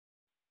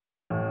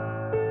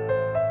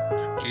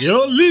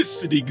You're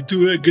listening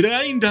to a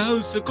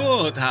Grindhouse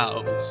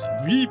Courthouse.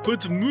 We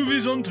put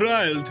movies on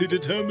trial to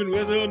determine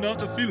whether or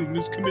not a film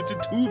has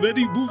committed too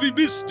many movie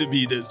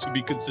misdemeanors to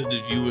be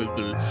considered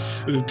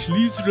viewable.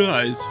 Please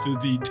rise for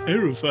the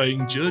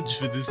terrifying judge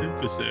for this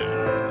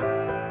episode.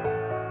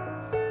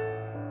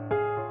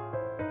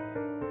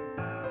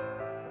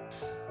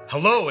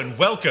 Hello and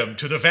welcome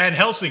to the Van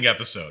Helsing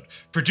episode.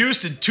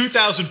 Produced in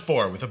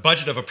 2004 with a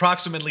budget of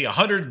approximately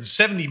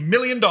 $170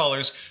 million,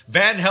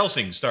 Van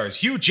Helsing stars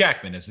Hugh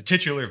Jackman as the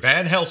titular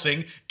Van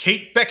Helsing,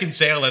 Kate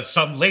Beckinsale as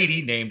some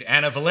lady named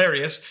Anna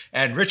Valerius,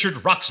 and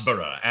Richard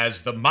Roxburgh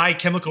as the My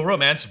Chemical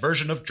Romance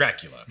version of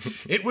Dracula.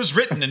 It was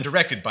written and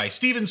directed by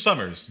Stephen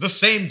Sommers, the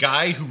same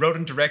guy who wrote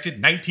and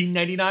directed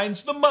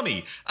 1999's The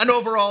Mummy, an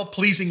overall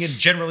pleasing and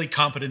generally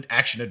competent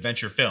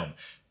action-adventure film.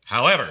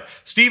 However,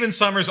 Stephen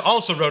Sommers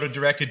also wrote and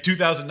directed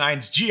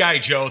 2009's G.I.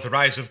 Joe, The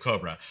Rise of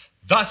Cobra,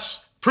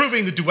 thus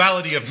proving the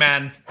duality of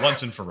man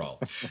once and for all.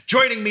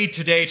 Joining me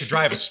today to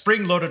drive a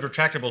spring-loaded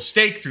retractable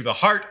stake through the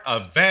heart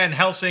of Van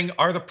Helsing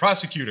are the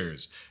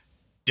prosecutors,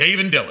 Dave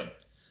and Dylan.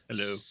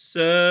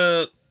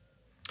 Hello.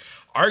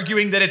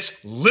 Arguing that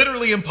it's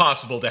literally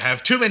impossible to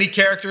have too many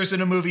characters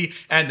in a movie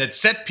and that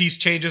set-piece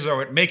changes are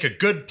what make a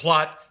good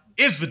plot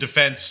is the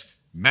defense,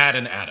 Matt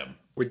and Adam.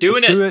 We're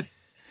doing Let's do it.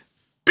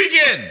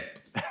 Begin!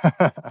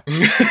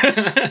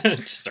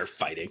 Just start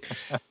fighting.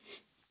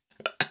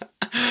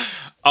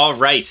 All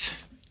right.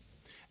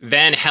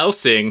 Van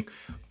Helsing,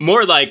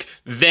 more like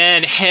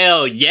Van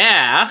Hell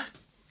Yeah.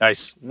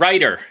 Nice.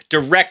 Writer,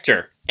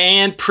 director,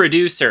 and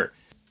producer.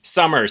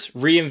 Sommers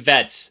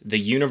reinvents the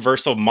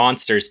Universal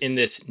monsters in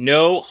this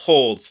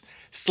no-holds,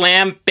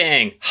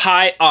 slam-bang,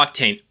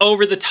 high-octane,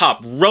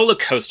 over-the-top roller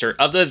coaster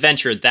of the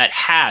adventure that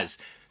has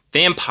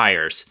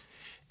vampires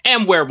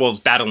and werewolves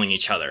battling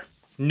each other.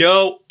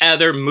 No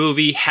other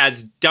movie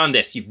has done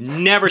this. You've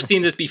never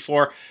seen this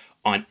before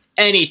on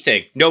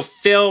anything. No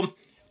film,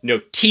 no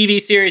TV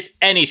series,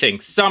 anything.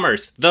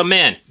 Sommers, the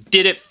man,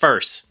 did it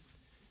first.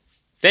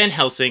 Van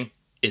Helsing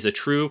is a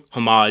true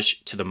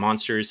homage to the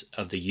monsters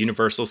of the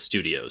Universal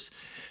Studios,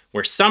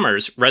 where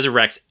Sommers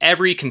resurrects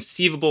every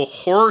conceivable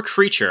horror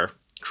creature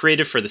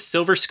created for the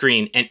silver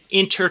screen and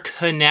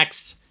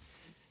interconnects.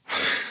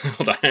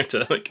 Hold on, I have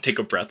to take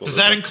a breath. Does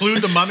that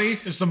include the Mummy?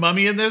 Is the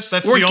Mummy in this?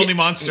 That's the only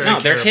monster.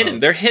 No, they're hidden.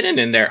 They're hidden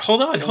in there.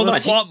 Hold on. The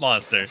swamp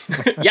monster.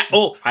 Yeah.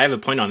 Oh, I have a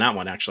point on that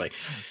one actually.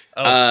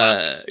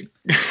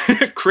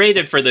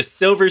 Created for the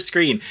silver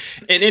screen,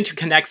 it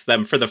interconnects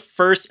them for the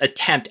first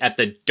attempt at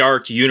the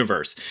Dark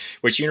Universe,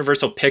 which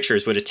Universal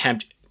Pictures would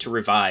attempt to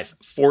revive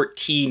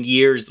 14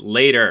 years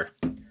later.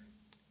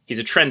 He's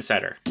a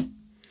trendsetter.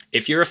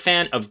 If you're a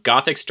fan of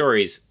gothic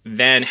stories,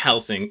 Van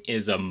Helsing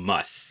is a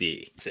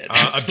must-see.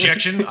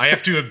 Objection. I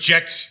have to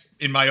object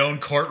in my own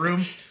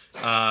courtroom.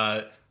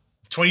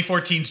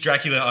 2014's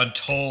Dracula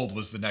Untold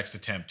was the next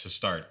attempt to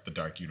start the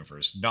Dark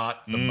Universe,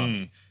 not the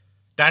Mummy.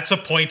 That's a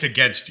point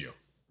against you.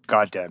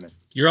 God damn it.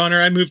 Your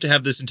Honor, I move to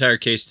have this entire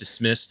case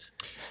dismissed.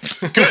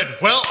 Good.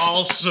 Well,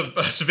 I'll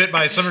submit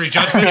my summary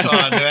judgment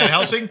on Van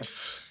Helsing.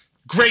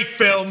 Great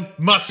film,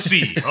 must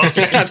see.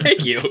 Okay. Yeah,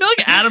 thank you. I feel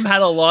like Adam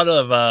had a lot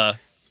of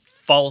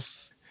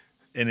false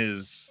in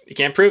his... You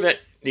can't prove it.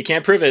 You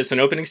can't prove it. It's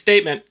an opening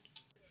statement.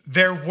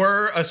 There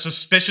were a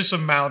suspicious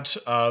amount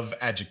of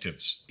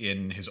adjectives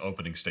in his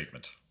opening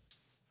statement.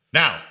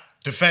 Now,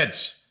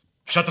 defense.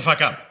 Shut the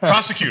fuck up.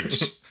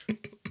 Prosecutors.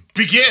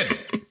 Begin.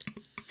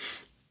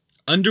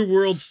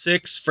 Underworld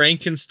 6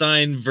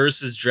 Frankenstein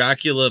versus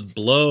Dracula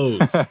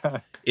blows.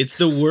 It's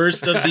the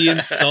worst of the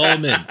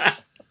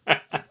installments.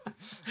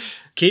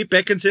 Kate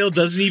Beckinsale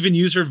doesn't even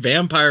use her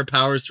vampire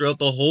powers throughout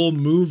the whole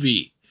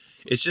movie.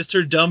 It's just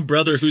her dumb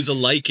brother who's a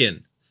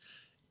lichen.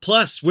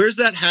 Plus, where's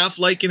that half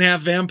lichen, half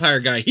vampire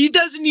guy? He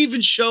doesn't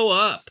even show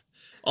up.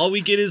 All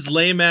we get is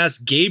lame-ass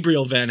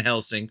Gabriel Van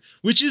Helsing,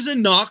 which is a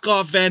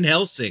knockoff Van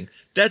Helsing.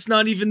 That's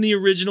not even the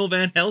original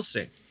Van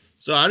Helsing.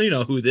 So I don't even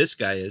know who this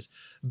guy is.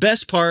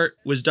 Best part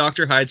was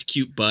Dr. Hyde's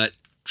cute butt.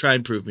 Try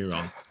and prove me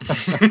wrong.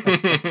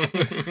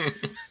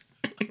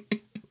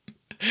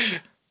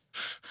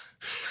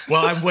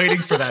 Well, I'm waiting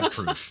for that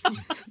proof.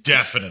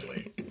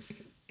 Definitely.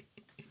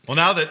 Well,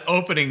 now that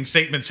opening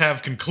statements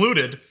have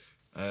concluded,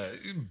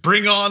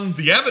 bring on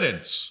the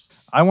evidence.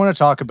 I want to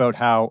talk about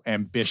how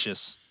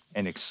ambitious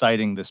and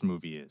exciting this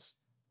movie is.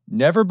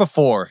 Never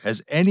before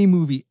has any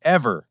movie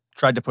ever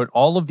tried to put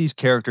all of these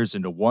characters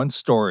into one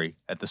story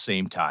at the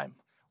same time.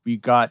 We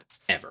got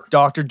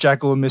Dr.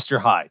 Jekyll and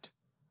Mr. Hyde.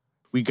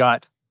 We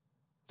got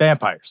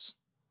vampires.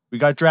 We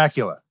got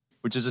Dracula,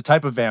 which is a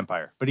type of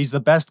vampire, but he's the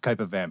best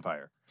type of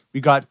vampire. We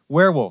got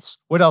werewolves.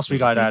 What else we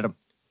got, Adam?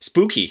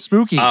 Spooky.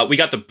 We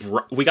got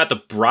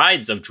the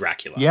brides of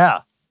Dracula. Yeah.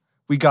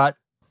 We got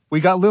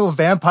little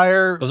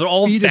vampire. Those are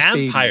all fetus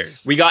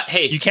vampires.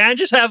 babies. You can't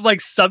just have like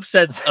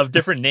subsets of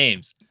different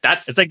names.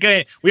 It's like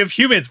we have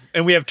humans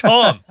and we have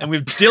Tom and we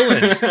have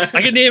Dylan.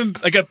 I can name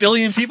like a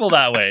billion people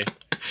that way.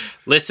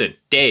 Listen,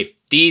 Dave,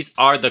 these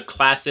are the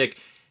classic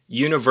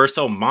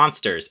Universal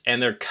monsters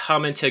and they're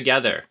coming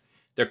together.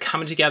 They're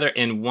coming together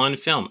in one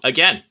film.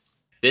 Again,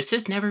 This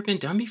has never been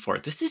done before.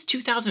 This is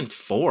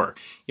 2004.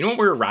 You know what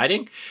we were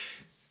riding?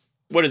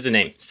 What is the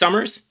name?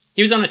 Summers?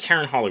 He was on a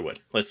tear in Hollywood.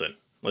 Listen.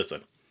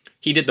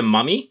 He did The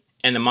Mummy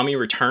and The Mummy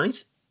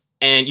Returns.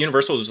 And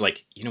Universal was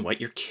like, you know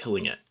what? You're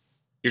killing it.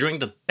 You're doing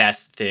the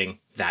best thing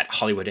that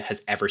Hollywood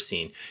has ever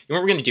seen. You know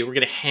what we're going to do? We're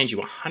going to hand you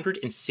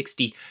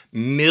 $160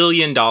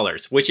 million,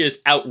 which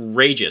is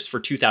outrageous for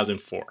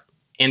 2004.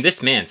 And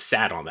this man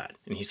sat on that.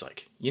 And he's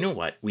like, you know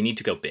what? We need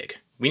to go big.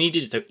 We need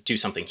to do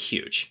something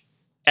huge.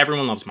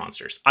 Everyone loves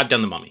monsters. I've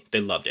done The Mummy. They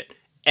loved it.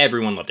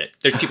 Everyone loved it.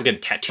 There's people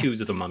getting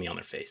tattoos of The Mummy on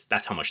their face.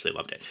 That's how much they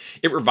loved it.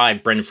 It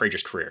revived Brendan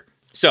Fraser's career.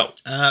 So,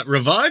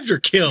 revived or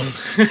killed?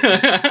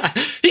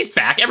 He's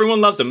back.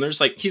 Everyone loves him.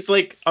 He's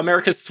like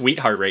America's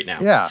sweetheart right now.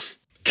 Yeah.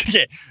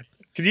 Okay.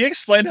 Can you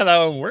explain how that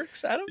one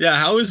works, Adam? Yeah,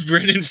 how is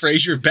Brendan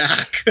Fraser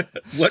back?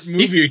 What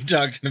movie are you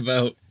talking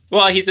about?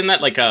 Well, he's in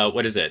that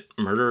what is it?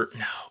 Murder?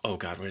 No. Oh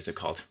God, what is it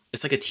called?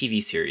 It's like a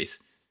TV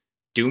series.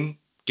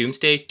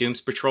 Doomsday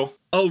Patrol.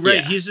 Oh, right.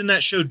 Yeah. He's in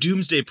that show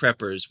Doomsday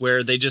Preppers,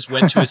 where they just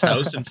went to his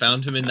house and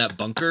found him in that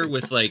bunker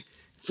with like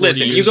 40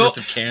 Listen, years you go, worth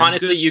of canned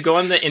honestly, goods. you go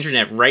on the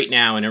internet right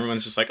now and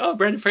everyone's just like, oh,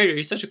 Brendan Fraser,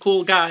 he's such a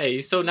cool guy.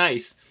 He's so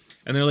nice.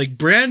 And they're like,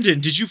 Brandon,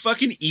 did you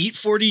fucking eat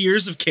 40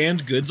 years of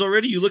canned goods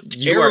already? You look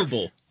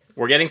terrible.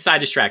 We're getting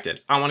side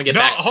distracted. I want to get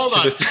No, back hold to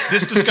on. this.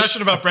 This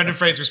discussion about Brendan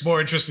Fraser is more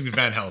interesting than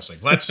Van Helsing.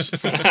 Let's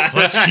keep going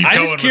I'm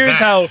just with curious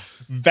that. how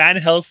Van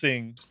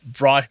Helsing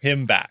brought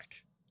him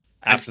back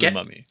after The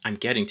Mummy. I'm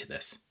getting to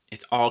this.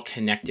 It's all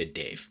connected,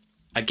 Dave.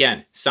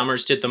 Again,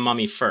 Summers did The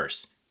Mummy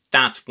first.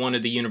 That's one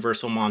of the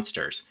Universal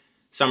monsters.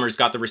 Summers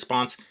got the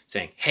response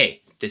saying,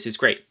 hey, this is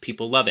great.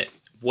 People love it.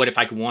 What if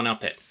I could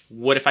 1-up it?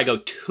 What if I go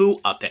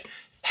 2-up it?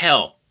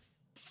 Hell,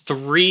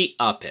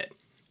 3-up it.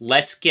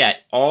 Let's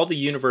get all the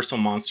Universal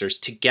monsters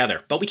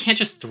together. But we can't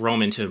just throw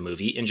them into a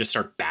movie and just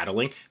start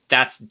battling.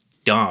 That's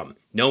dumb.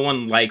 No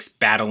one likes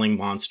battling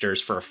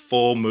monsters for a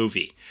full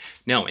movie.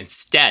 No,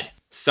 instead,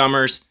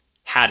 Summers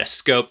had a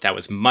scope that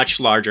was much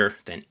larger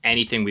than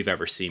anything we've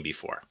ever seen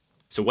before.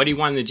 So what he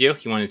wanted to do,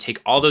 he wanted to take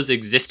all those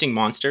existing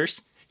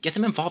monsters, get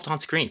them involved on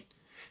screen,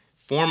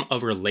 form a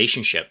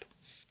relationship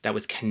that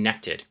was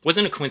connected. It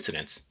wasn't a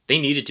coincidence. They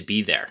needed to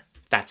be there.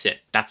 That's it.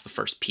 That's the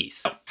first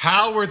piece.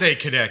 How were they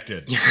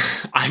connected?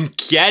 I'm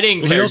getting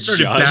Well, there, they all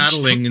started Judge.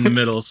 battling in the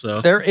middle,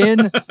 so. They're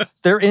in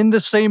the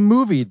same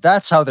movie.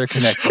 That's how they're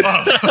connected.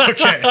 Oh,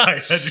 okay,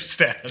 I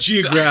understand.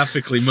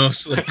 Geographically,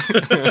 mostly.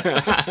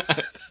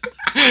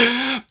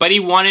 But he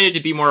wanted it to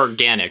be more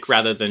organic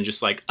rather than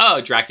just like,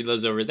 oh,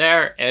 Dracula's over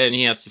there and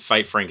he has to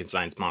fight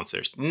Frankenstein's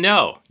monsters.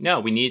 No,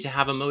 we need to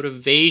have a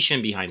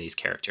motivation behind these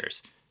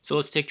characters. So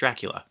let's take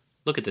Dracula.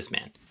 Look at this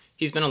man.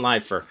 He's been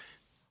alive for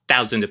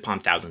thousands upon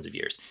thousands of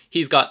years.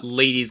 He's got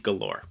ladies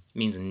galore.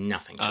 Means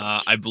nothing to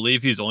him. I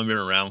believe he's only been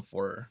around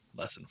for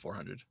less than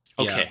 400.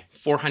 Okay,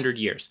 400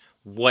 years.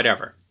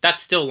 Whatever.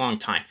 That's still a long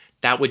time.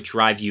 That would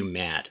drive you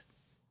mad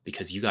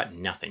because you got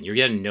nothing. You're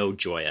getting no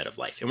joy out of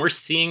life. And we're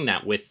seeing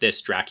that with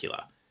this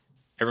Dracula.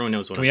 Everyone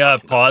knows what Can I'm we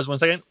talking about. pause 1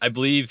 second? I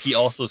believe he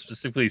also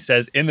specifically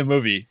says in the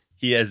movie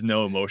he has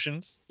no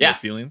emotions, Yeah. no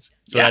feelings.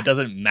 So Yeah. that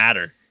doesn't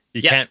matter.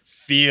 You Yes. can't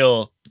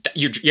feel.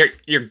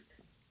 You're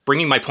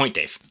bringing my point,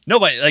 Dave. No,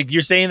 but like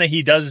you're saying that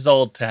he does this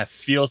all to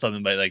feel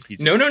something, but like he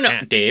just No,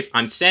 can't. Dave.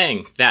 I'm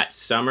saying that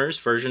Summers'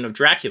 version of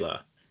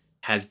Dracula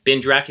has been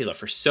Dracula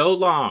for so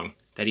long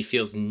that he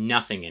feels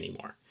nothing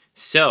anymore.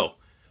 So,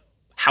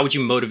 how would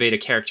you motivate a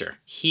character?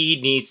 He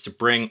needs to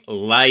bring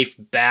life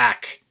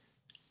back.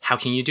 How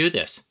can you do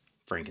this?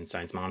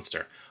 Frankenstein's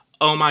monster.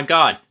 Oh my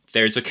God,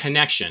 there's a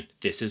connection.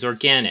 This is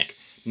organic.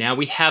 Now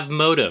we have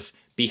motive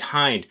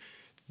behind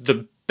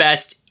the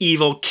best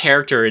evil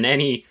character in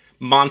any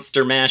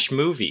Monster Mash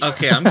movie.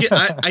 Okay,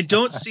 I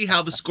don't see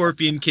how the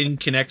Scorpion King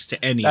connects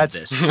to any of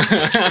this.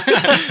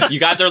 You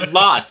guys are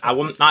lost.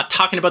 I'm not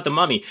talking about the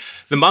Mummy.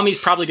 The Mummy's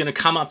probably going to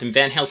come up in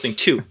Van Helsing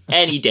 2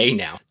 any day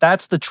now.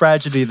 That's the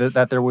tragedy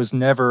that there was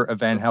never a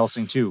Van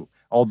Helsing 2.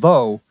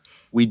 Although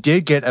we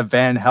did get a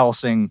Van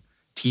Helsing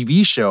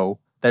TV show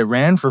that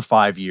ran for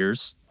 5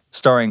 years,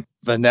 starring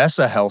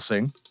Vanessa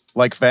Helsing,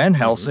 like Van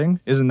Helsing.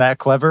 Isn't that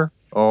clever?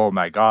 Oh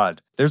my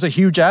God. There's a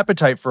huge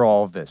appetite for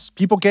all of this.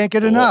 People can't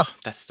get enough. Oh,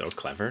 that's so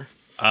clever.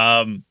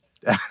 The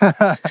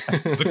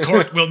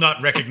court will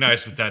not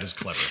recognize that is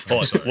clever.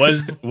 I'm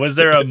sorry. Was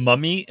there a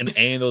mummy in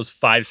any of those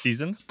 5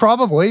 seasons?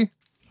 Probably.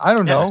 I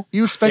don't know.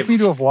 You expect me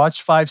to have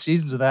watched 5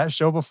 seasons of that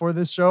show before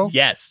this show?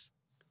 Yes.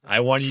 I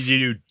want you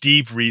to do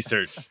deep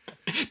research.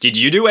 Did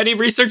you do any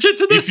research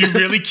into this? If you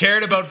really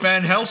cared about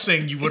Van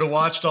Helsing, you would have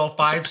watched all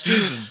 5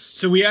 seasons.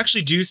 So we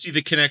actually do see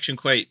the connection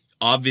quite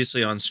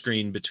obviously on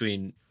screen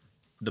between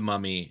the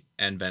Mummy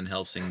and Van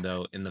Helsing,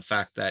 though, in the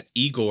fact that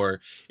Igor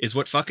is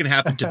what fucking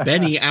happened to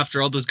Benny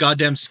after all those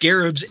goddamn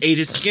scarabs ate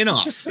his skin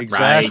off.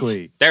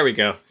 Exactly. Right. There we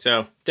go.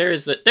 So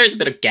there's a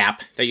bit of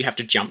gap that you have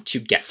to jump to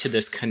get to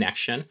this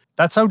connection.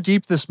 That's how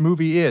deep this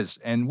movie is.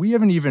 And we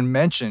haven't even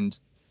mentioned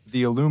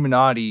the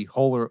Illuminati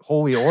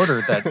holy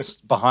order that's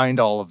behind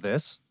all of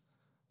this.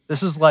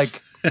 This is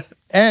like,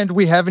 and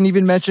we haven't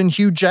even mentioned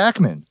Hugh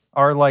Jackman,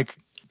 our like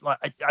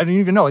I don't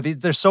even know.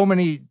 There's so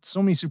many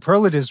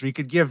superlatives we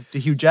could give to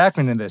Hugh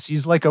Jackman in this.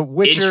 He's like a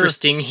Witcher,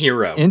 Interesting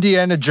hero.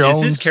 Indiana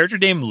Jones. Is his character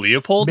named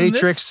Leopold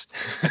Matrix? in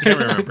this? I can't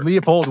remember.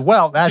 Leopold.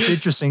 Well, that's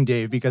interesting,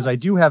 Dave, because I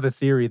do have a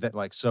theory that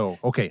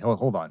okay,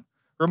 hold on.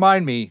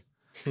 Remind me,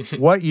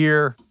 what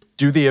year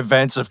do the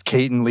events of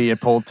Kate and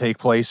Leopold take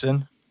place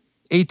in?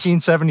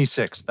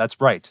 1876. That's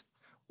right.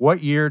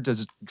 What year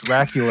does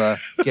Dracula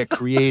get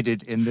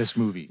created in this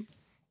movie?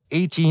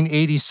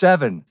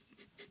 1887.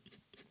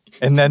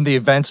 And then the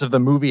events of the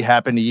movie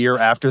happen a year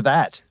after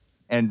that.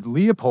 And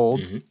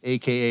Leopold,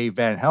 aka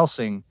Van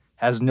Helsing,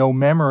 has no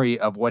memory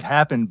of what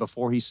happened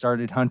before he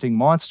started hunting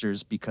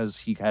monsters because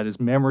he had his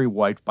memory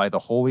wiped by the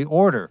Holy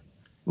Order.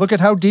 Look at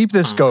how deep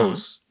this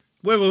goes.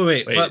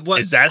 Wait.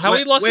 What, is that how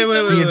he lost his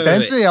memory? He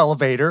invents the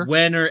elevator.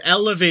 When are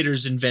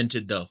elevators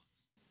invented, though?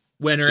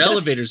 When are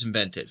elevators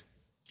invented?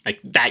 Like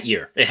that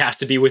year. It has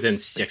to be within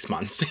 6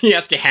 months. He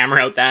has to hammer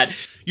out that.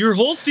 Your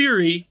whole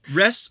theory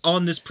rests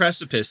on this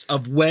precipice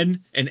of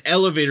when an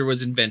elevator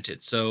was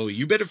invented. So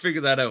you better figure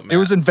that out, man. It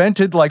was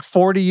invented like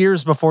 40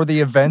 years before the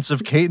events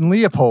of Kate and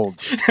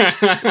Leopold.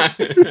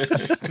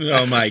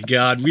 Oh my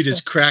God. We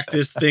just cracked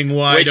this thing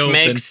wide Which open.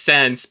 makes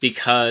sense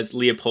because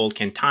Leopold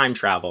can time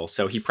travel.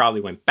 So he probably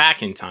went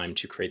back in time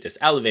to create this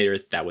elevator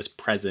that was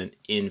present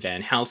in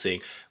Van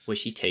Helsing,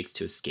 which he takes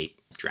to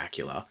escape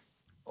Dracula.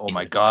 Oh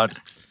my God.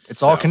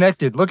 It's all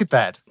connected. Look at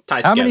that.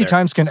 Ties How many together.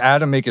 times can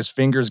Adam make his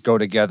fingers go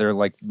together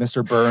like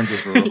Mr. Burns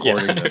as we're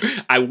recording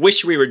this? I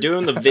wish we were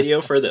doing the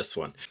video for this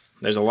one.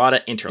 There's a lot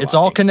of interlocking. It's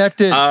all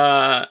connected.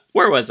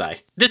 Where was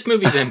I? This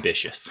movie's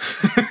ambitious.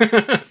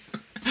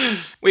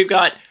 We've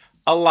got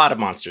a lot of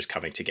monsters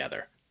coming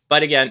together.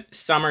 But again,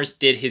 Summers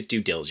did his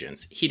due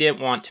diligence. He didn't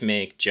want to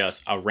make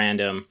just a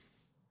random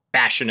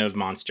bastion of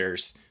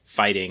monsters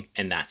fighting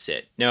and that's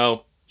it.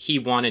 No, he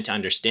wanted to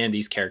understand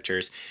these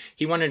characters.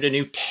 He wanted a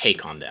new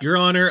take on them. Your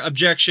Honor,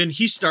 objection.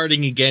 He's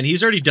starting again.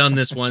 He's already done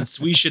this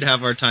once. We should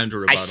have our time to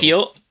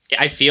rebuttal.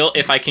 I feel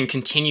if I can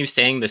continue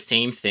saying the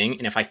same thing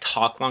and if I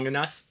talk long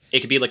enough,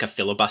 it could be like a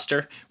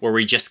filibuster where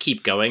we just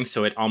keep going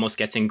so it almost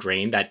gets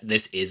ingrained that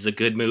this is a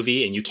good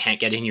movie and you can't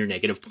get in your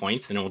negative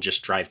points and it will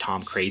just drive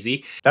Tom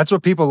crazy. That's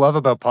what people love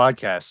about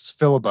podcasts,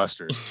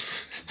 filibusters.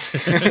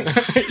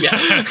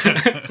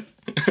 Yeah.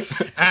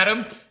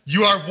 Adam,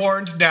 you are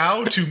warned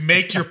now to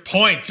make your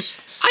points.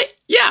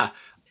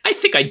 I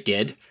think I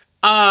did.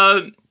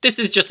 This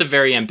is just a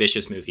very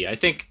ambitious movie. I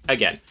think,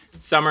 again,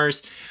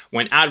 Summers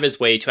went out of his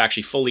way to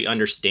actually fully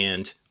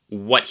understand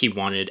what he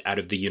wanted out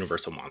of the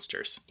Universal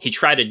monsters. He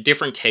tried a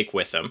different take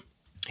with them.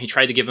 He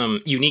tried to give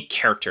them unique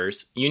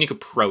characters, unique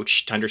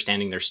approach to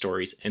understanding their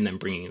stories, and then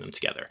bringing them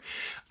together.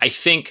 I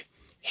think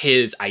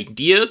his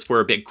ideas were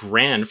a bit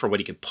grand for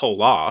what he could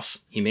pull off.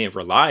 He may have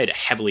relied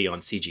heavily on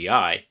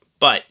CGI,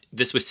 but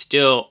this was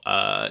still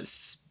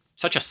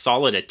such a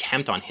solid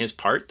attempt on his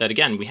part that,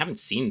 again, we haven't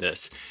seen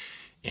this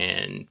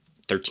in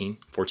 13,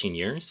 14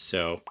 years.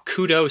 So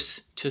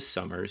kudos to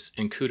Summers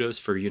and kudos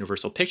for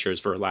Universal Pictures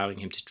for allowing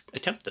him to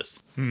attempt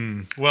this.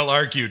 Well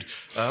argued.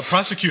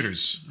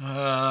 Prosecutors,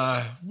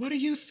 what are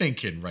you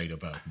thinking right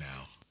about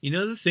now? You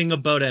know the thing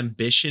about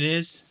ambition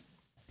is,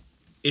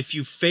 if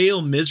you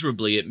fail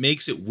miserably, it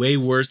makes it way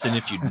worse than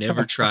if you'd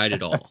never tried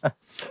at all.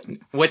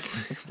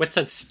 What's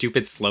that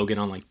stupid slogan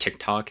on like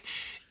TikTok?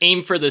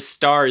 Aim for the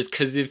stars,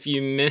 because if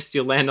you miss,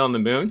 you'll land on the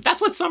moon.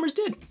 That's what Summers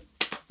did.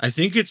 I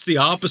think it's the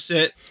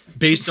opposite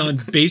based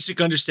on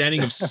basic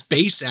understanding of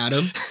space,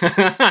 Adam.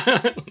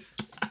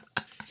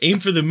 Aim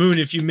for the moon.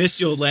 If you miss,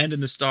 you'll land in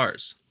the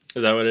stars.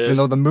 Is that what it Even is?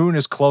 though the moon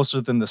is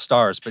closer than the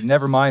stars, but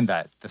never mind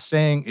that. The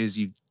saying is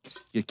you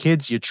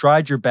kids, you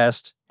tried your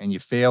best and you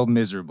failed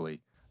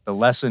miserably. The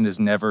lesson is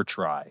never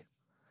try.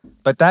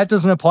 But that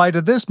doesn't apply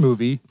to this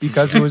movie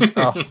because it was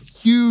a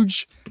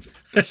huge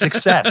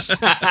success.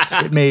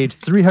 It made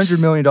 $300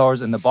 million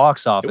in the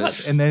box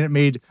office, and then it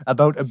made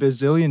about $1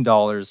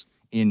 bazillion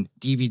in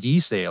DVD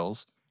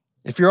sales.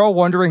 If you're all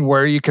wondering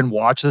where you can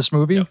watch this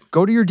movie,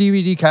 go to your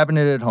DVD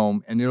cabinet at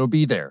home and it'll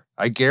be there.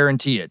 I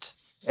guarantee it.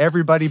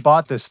 Everybody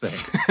bought this thing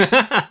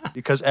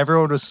because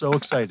everyone was so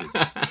excited.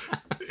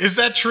 Is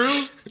that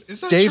true?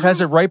 Dave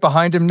has it right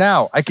behind him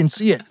now. I can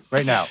see it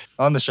right now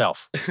on the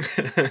shelf.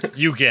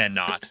 You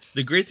cannot.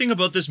 The great thing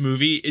about this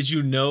movie is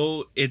you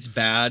know it's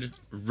bad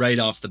right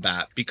off the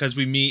bat because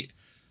we meet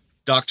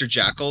Dr.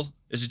 Jackal.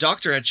 Is it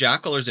Dr.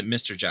 Jackal or is it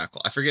Mr.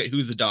 Jackal? I forget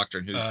who's the doctor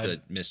and who's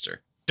the Mr.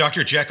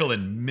 Dr. Jekyll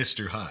and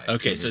Mr. Hyde.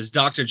 Okay, so it's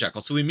Dr.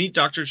 Jekyll. So we meet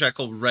Dr.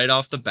 Jekyll right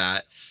off the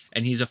bat,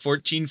 and he's a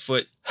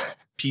 14-foot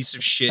piece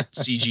of shit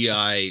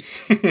CGI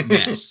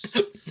mess.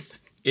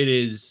 It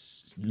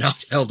is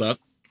not held up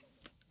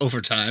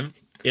over time.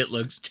 It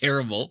looks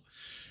terrible.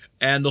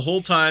 And the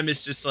whole time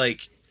it's just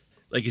like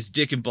his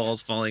dick and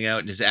balls falling out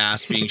and his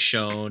ass being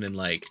shown, and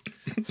like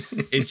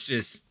it's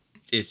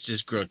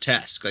just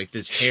grotesque. Like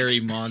this hairy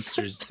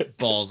monster's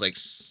balls like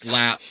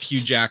slap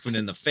Hugh Jackman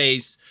in the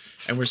face,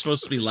 and we're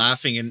supposed to be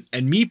laughing.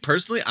 And me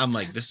personally, I'm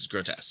like, this is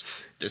grotesque.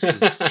 This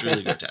is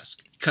truly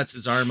grotesque. He cuts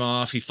his arm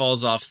off. He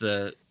falls off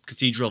the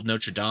Cathedral of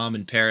Notre Dame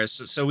in Paris.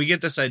 So we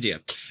get this idea.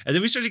 And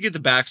then we start to get the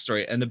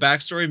backstory, and the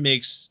backstory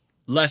makes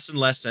less and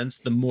less sense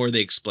the more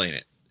they explain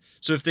it.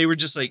 So if they were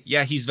just like,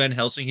 yeah, he's Van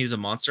Helsing, he's a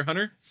monster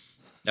hunter,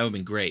 that would have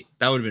been great.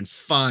 That would have been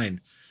fine.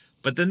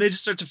 But then they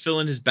just start to fill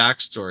in his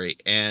backstory,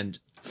 and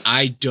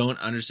I don't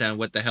understand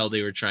what the hell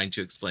they were trying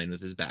to explain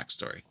with his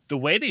backstory. The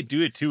way they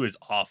do it too is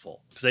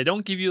awful because they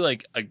don't give you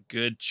like a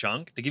good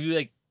chunk. They give you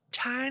like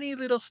tiny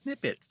little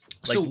snippets,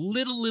 like So-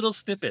 little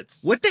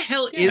snippets. What the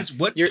hell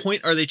what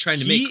point are they trying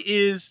to He make?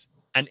 is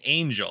an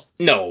angel.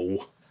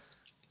 No,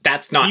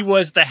 that's not. He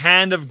was the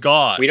hand of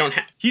God. We don't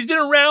have. He's been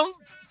around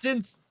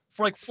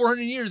for like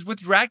 400 years with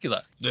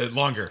Dracula.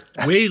 Longer.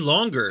 Way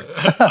longer.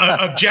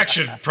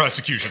 Objection,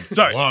 prosecution.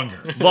 Sorry. Longer.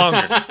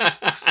 Longer.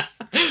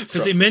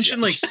 Because they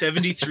mentioned like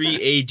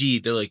 73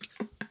 AD. They're like,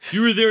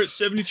 you were there at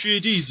 73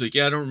 AD. He's like,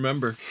 yeah, I don't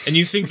remember. And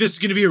you think this is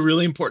going to be a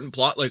really important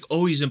plot? Like,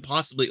 oh, he's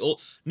impossibly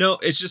old. No,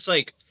 it's just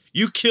like,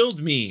 you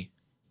killed me.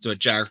 That's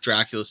what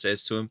Dracula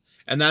says to him.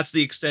 And that's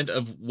the extent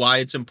of why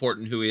it's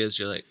important who he is.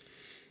 You're like,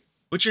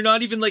 but you're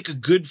not even like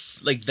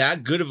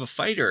that good of a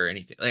fighter or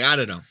anything. Like, I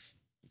don't know.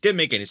 Didn't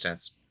make any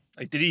sense.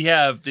 Like, did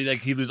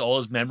he lose all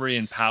his memory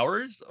and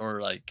powers?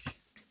 Or like,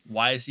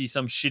 why is he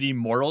some shitty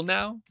mortal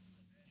now?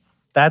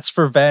 That's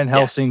for Van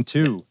Helsing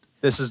too.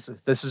 This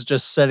is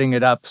just setting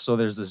it up so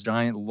there's this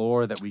giant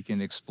lore that we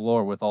can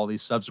explore with all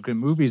these subsequent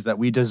movies that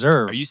we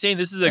deserve. Are you saying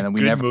this is a And then we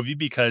good never- movie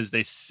because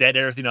they set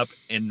everything up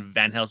in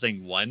Van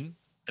Helsing 1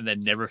 and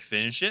then never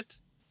finish it?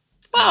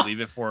 Well- And leave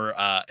it for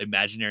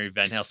imaginary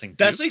Van Helsing 2?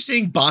 That's like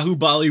saying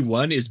Bahubali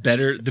 1 is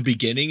better. The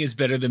beginning is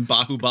better than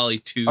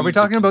Bahubali 2. Are we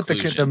talking about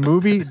the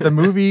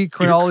movie You're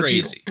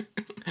chronology? crazy.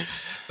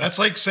 That's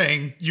like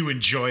saying you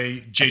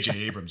enjoy J.J.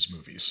 Abrams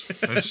movies.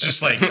 It's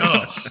just like,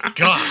 oh,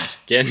 God.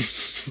 Again,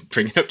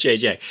 bringing up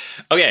JJ.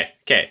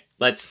 Okay.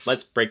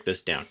 Let's break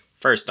this down.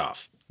 First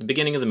off, the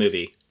beginning of the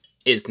movie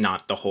is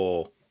not the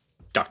whole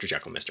Dr.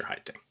 Jekyll, Mr.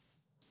 Hyde thing.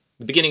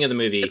 The beginning of the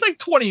movie. It's like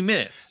 20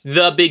 minutes.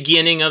 The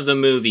beginning of the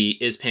movie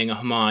is paying a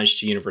homage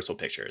to Universal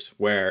Pictures,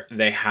 where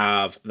they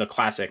have the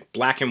classic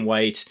black and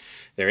white.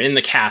 They're in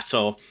the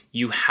castle.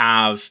 You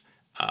have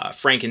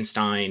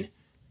Frankenstein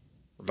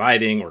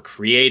reviving or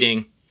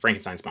creating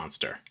Frankenstein's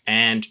monster,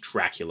 and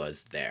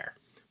Dracula's there.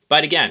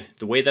 But again,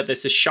 the way that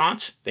this is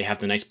shot, they have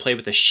the nice play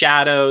with the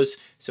shadows.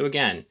 So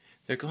again,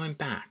 they're going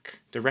back.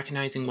 They're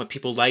recognizing what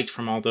people liked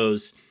from all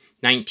those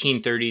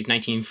 1930s,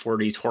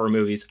 1940s horror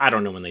movies. I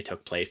don't know when they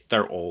took place.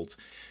 They're old.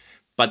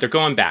 But they're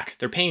going back.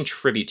 They're paying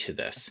tribute to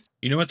this.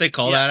 You know what they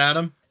call that,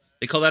 Adam?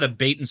 They call that a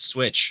bait and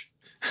switch.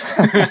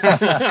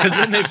 Because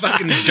then they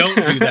fucking don't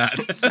do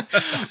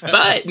that.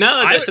 But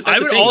no, that's I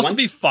the would thing. also Once-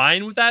 be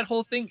fine with that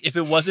whole thing if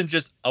it wasn't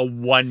just a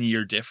 1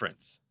 year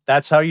difference.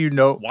 That's how you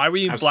know. Why were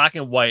you in black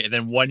and white and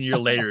then 1 year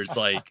later it's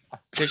like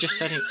they're just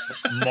setting.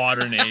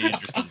 modern age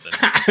or something?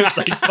 It's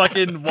like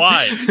fucking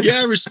why?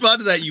 Yeah, respond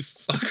to that, you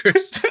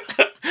fuckers.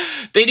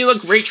 They do a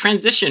great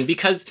transition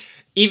because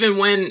even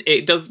when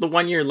it does the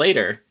 1 year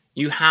later,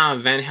 you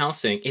have Van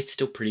Helsing. It's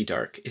still pretty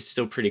dark. It's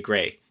still pretty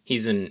gray.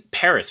 He's in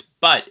Paris,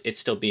 but it's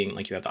still being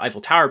like you have the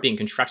Eiffel Tower being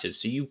constructed.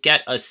 So you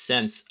get a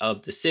sense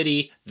of the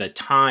city, the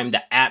time,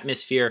 the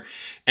atmosphere.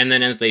 And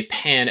then as they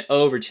pan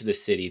over to the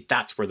city,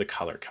 that's where the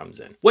color comes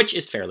in, which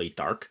is fairly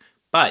dark,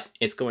 but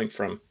it's going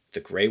from the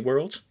gray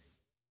world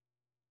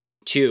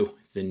to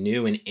the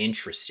new and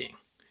interesting.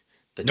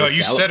 No,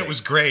 you said it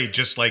was gray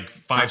just like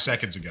 5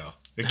 seconds ago.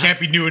 It can't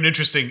be new and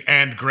interesting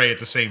and gray at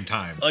the same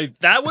time. Like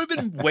that would have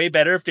been way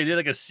better if they did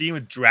like a scene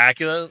with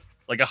Dracula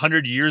like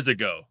 100 years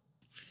ago.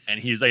 And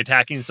he's like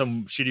attacking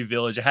some shitty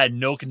village. It had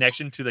no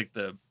connection to like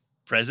the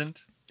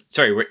present.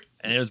 Sorry,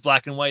 And it was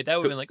black and white. That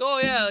would have been like, oh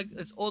yeah, like,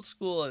 it's old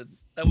school.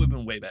 That would have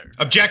been way better.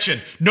 Objection.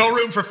 No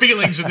room for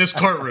feelings in this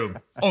courtroom.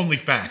 Only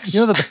facts.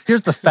 You know,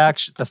 here's the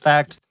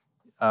fact.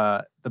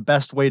 The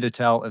best way to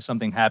tell if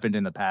something happened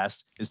in the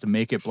past is to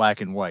make it black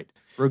and white,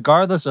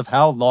 regardless of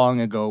how long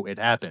ago it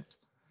happened.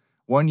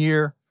 1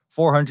 year,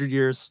 400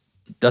 years,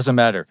 doesn't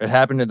matter. It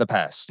happened in the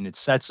past, and it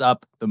sets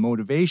up the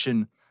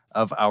motivation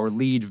of our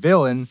lead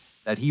villain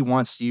that he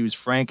wants to use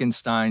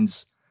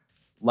Frankenstein's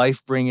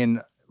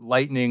life-bringing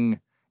lightning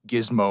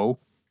gizmo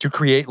to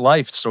create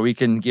life so he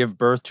can give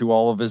birth to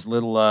all of his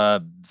little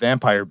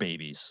vampire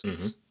babies.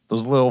 Mhm.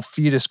 Those little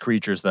fetus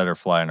creatures that are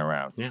flying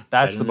around. Yeah,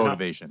 That's the setting it up.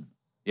 motivation.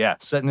 Yeah,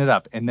 setting it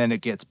up. And then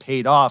it gets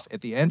paid off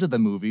at the end of the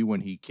movie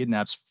when he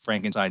kidnaps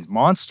Frankenstein's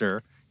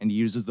monster and he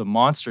uses the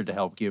monster to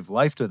help give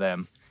life to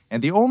them.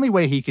 And the only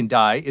way he can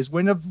die is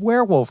when a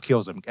werewolf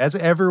kills him, as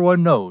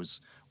everyone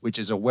knows, which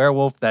is a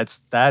werewolf that's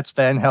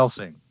Van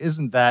Helsing.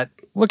 Isn't that?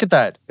 Look at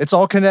that. It's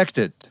all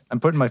connected. I'm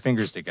putting my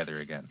fingers together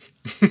again.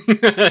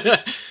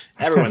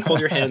 Everyone, hold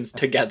your hands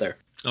together.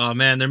 Oh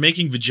man, they're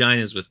making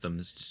vaginas with them.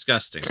 It's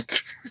disgusting.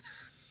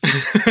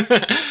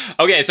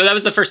 Okay, so that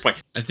was the first point.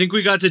 I think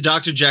we got to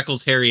Dr.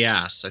 Jekyll's hairy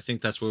ass. I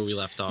think that's where we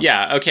left off.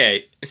 Yeah,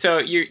 okay. So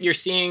you're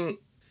seeing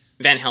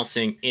Van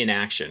Helsing in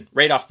action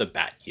right off the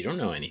bat. You don't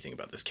know anything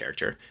about this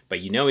character, but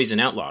you know he's an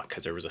outlaw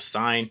because there was a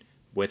sign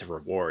with a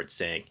reward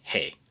saying,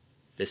 hey,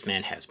 this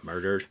man has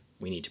murdered.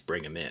 We need to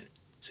bring him in.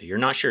 So you're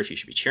not sure if you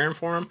should be cheering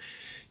for him.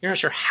 You're not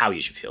sure how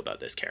you should feel about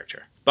this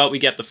character. But we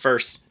get the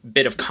first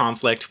bit of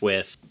conflict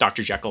with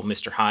Dr. Jekyll,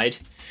 Mr. Hyde.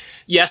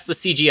 Yes, the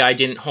CGI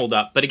didn't hold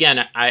up, but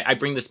again, I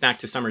bring this back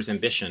to Summers'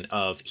 ambition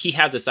of he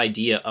had this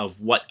idea of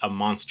what a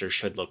monster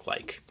should look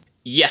like.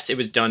 Yes, it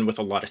was done with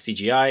a lot of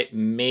CGI.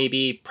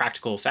 Maybe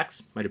practical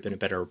effects might have been a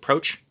better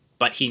approach,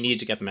 but he needed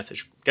to get the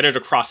message, get it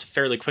across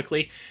fairly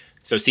quickly,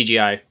 so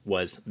CGI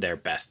was their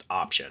best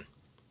option.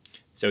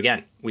 So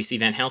again, we see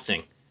Van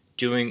Helsing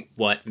doing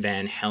what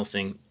Van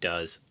Helsing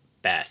does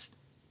best.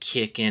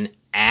 Kicking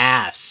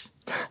ass.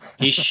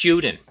 He's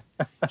shooting.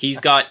 He's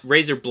got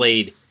razor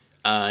blade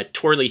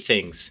twirly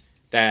things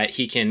that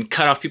he can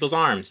cut off people's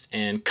arms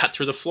and cut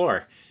through the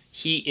floor.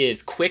 He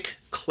is quick,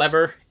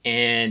 clever,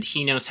 and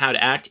he knows how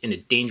to act in a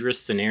dangerous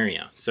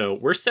scenario. So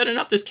we're setting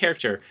up this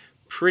character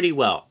pretty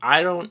well.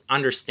 I don't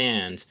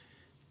understand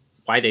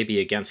why they'd be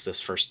against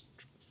this first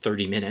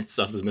 30 minutes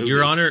of the movie.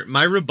 Your Honor,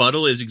 my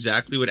rebuttal is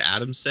exactly what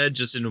Adam said,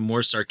 just in a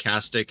more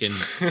sarcastic and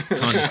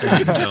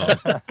condescending tone.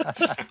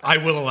 I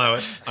will allow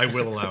it. I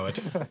will allow it.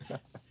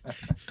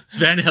 It's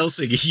Van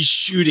Helsing. He's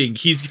shooting.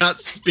 He's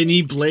got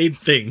spinny blade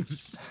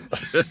things.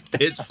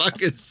 It's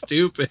fucking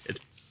stupid.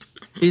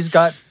 He's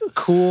got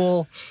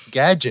cool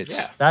gadgets.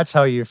 Yeah. That's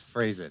how you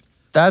phrase it.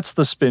 That's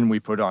the spin we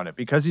put on it,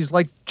 because he's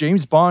like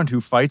James Bond who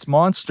fights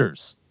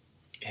monsters.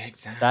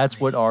 Exactly. That's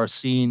what our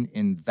scene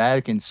in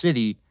Vatican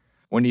City,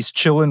 when he's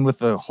chilling with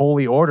the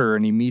Holy Order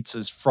and he meets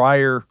his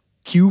friar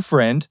Q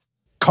friend,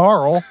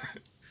 Carl.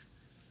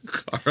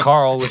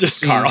 Carl with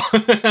Just the Carl.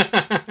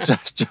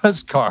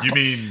 just Carl. You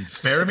mean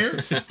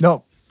Faramir?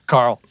 No,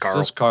 Carl. Carl.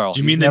 Just Carl. Do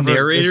you He's mean the never-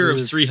 narrator this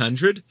of is-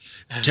 300?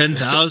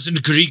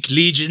 10,000 Greek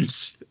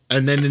legions.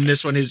 And then in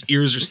this one, his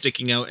ears are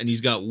sticking out and he's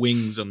got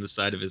wings on the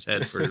side of his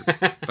head for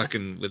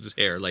fucking with his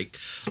hair. Like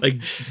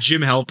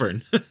Jim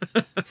Halpern.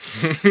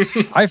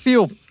 I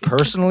feel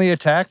personally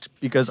attacked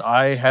because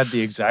I had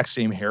the exact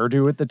same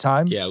hairdo at the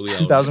time. Yeah, we all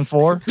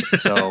 2004.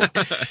 So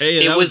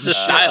Hey, It that was the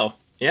shit. style.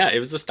 Yeah, it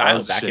was the that style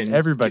was back shit. in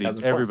everybody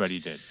 2004.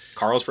 did.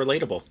 Carl's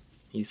relatable.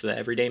 He's the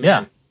everyday man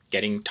Yeah.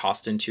 getting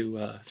tossed into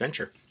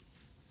adventure.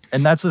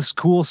 And that's this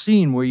cool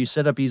scene where you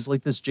set up, he's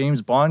like this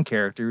James Bond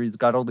character. He's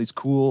got all these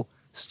cool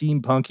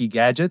steampunky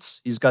gadgets.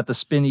 He's got the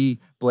spinny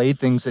blade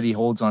things that he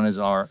holds on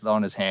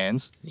his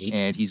hands. Neat.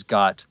 And he's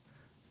got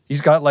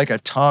like a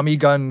Tommy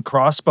gun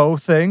crossbow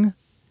thing. And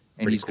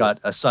Pretty he's cool. got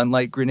a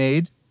sunlight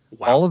grenade.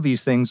 Wow. All of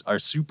these things are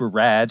super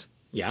rad.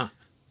 Yeah.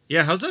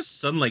 Yeah, how's that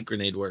sunlight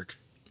grenade work?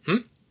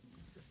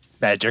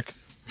 Magic.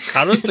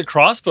 How does the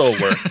crossbow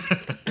work?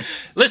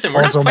 Listen,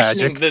 we're Also not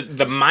questioning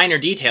the minor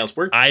details.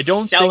 We're I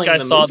don't selling think I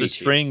saw movie the to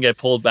you. string get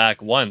pulled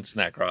back once in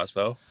that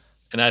crossbow.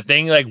 And that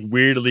thing like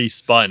weirdly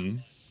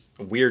spun.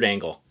 A weird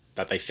angle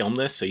that they filmed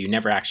this, so you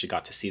never actually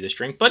got to see the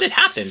string, but it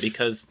happened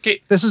because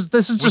This is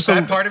Was just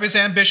that a, part of his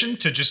ambition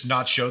to just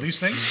not show these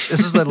things?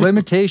 this is a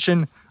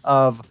limitation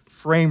of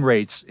frame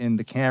rates in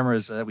the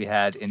cameras that we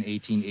had in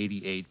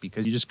 1888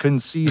 because you just couldn't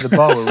see the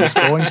bow. It was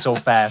going so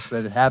fast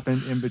that it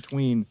happened in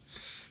between.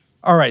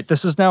 All right,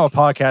 this is now a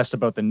podcast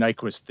about the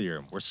Nyquist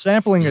theorem. We're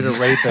sampling at a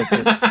rate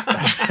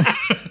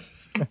that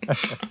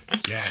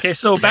Yes. Okay,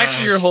 so back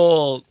to your Yes.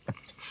 whole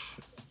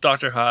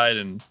Dr. Hyde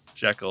and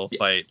Jekyll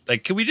fight.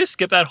 Like, can we just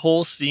skip that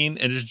whole scene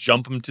and just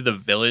jump him to the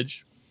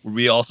village where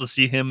we also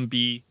see him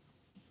be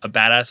a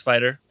badass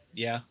fighter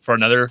Yeah. for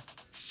another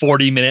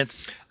 40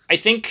 minutes? I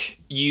think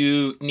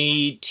you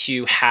need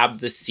to have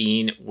the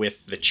scene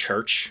with the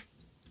church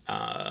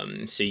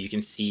so you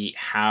can see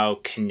how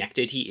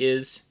connected he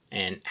is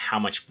and how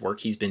much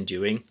work he's been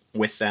doing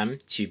with them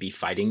to be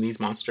fighting these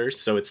monsters.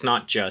 So it's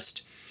not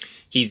just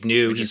he's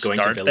new, we he's just going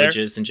to start there?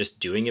 villages and just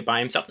doing it by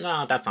himself.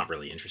 No, that's not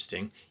really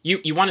interesting.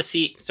 You want to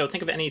see, so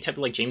think of any type of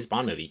like James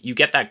Bond movie. You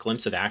get that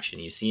glimpse of action.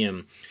 You see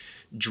him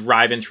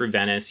driving through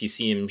Venice, you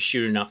see him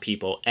shooting up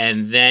people,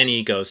 and then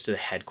he goes to the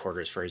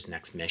headquarters for his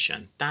next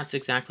mission. That's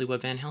exactly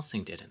what Van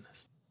Helsing did in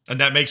this. And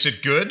that makes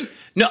it good?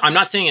 No, I'm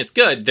not saying it's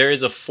good. There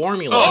is a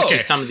formula Oh, okay.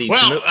 to some of these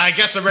Well, I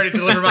guess I'm ready to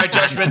deliver my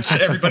judgment.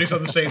 Everybody's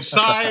on the same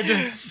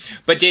side.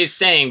 But Dave's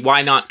saying,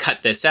 why not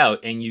cut this out?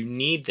 And you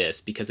need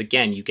this because,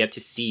 again, you get to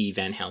see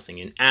Van Helsing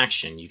in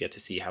action. You get to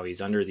see how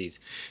he's under these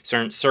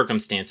certain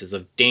circumstances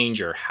of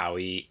danger, how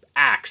he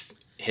acts,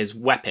 his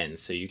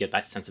weapons. So you get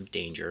that sense of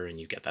danger and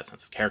you get that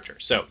sense of character.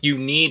 So you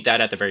need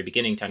that at the very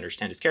beginning to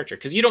understand his character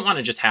because you don't want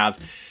to just have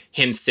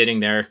him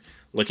sitting there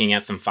looking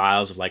at some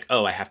files of like,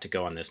 oh, I have to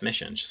go on this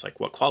mission. It's just like,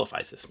 what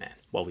qualifies this man?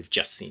 Well, we've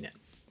just seen it.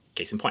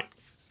 Case in point.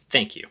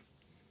 Thank you.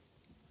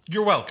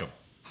 You're welcome.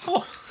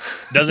 Oh,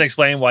 Doesn't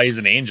explain why he's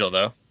an angel,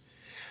 though.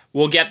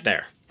 we'll get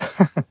there.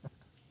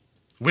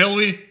 Will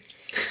we?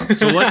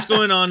 So what's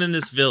going on in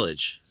this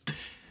village?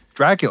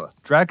 Dracula,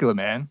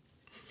 man.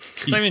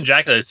 It's not even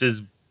Dracula, it's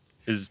his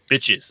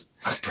bitches.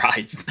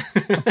 Brides.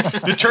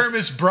 The term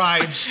is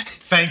brides.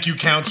 Thank you,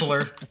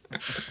 counselor.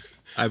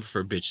 I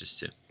prefer bitches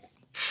too.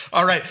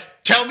 All right.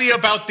 Tell me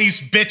about these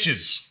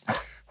bitches.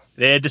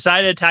 They had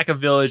decided to attack a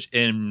village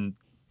in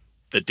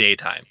the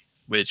daytime,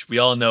 which we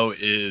all know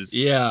is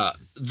Yeah,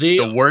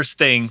 the worst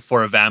thing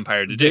for a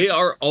vampire to do. they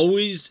are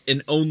always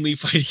and only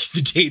fighting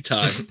in the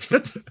daytime.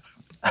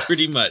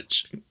 pretty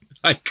much.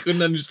 I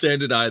couldn't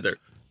understand it either.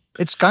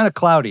 It's kind of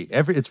cloudy.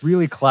 It's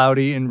really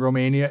cloudy in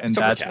Romania, and It's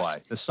that's overcast.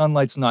 why the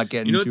sunlight's not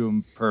getting to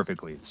them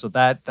perfectly. So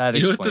that You know what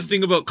the explains.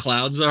 thing about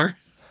clouds are?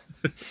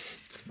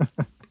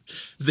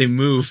 They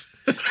move.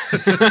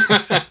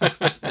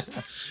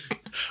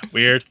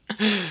 Weird.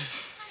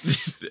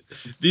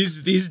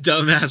 These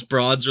dumbass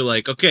broads are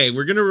like, okay,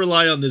 we're gonna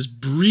rely on this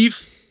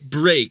brief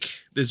break,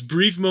 this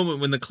brief moment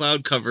when the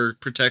cloud cover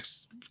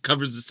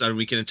covers the sun,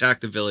 we can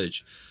attack the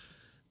village.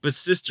 But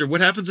sister,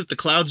 what happens if the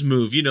clouds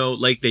move? You know,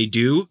 like they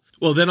do.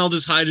 Well, then I'll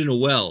just hide in a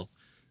well.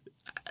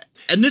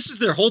 And this is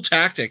their whole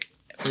tactic,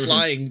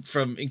 flying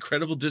from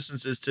incredible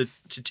distances to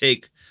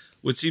take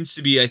what seems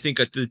to be, I think,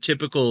 the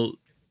typical.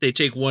 They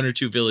take 1 or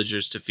 2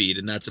 villagers to feed,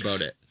 and that's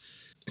about it.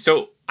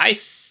 So I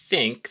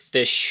think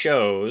this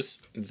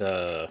shows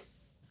the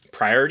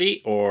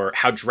priority or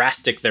how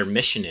drastic their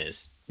mission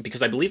is,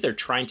 because I believe they're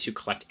trying to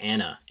collect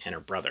Anna and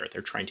her brother.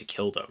 They're trying to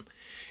kill them.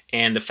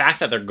 And the fact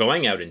that they're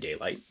going out in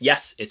daylight,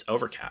 yes, it's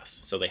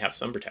overcast, so they have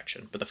sun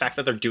protection. But the fact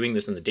that they're doing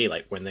this in the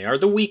daylight, when they are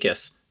the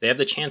weakest, they have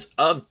the chance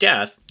of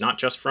death, not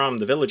just from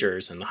the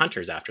villagers and the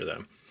hunters after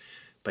them,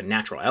 but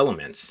natural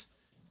elements.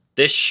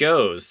 This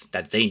shows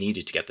that they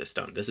needed to get this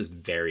done. This is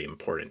very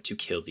important to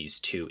kill these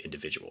 2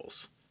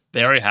 individuals.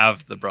 They already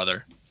have the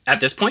brother. At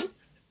this point?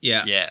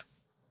 Yeah. Yeah.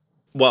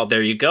 Well,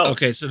 there you go.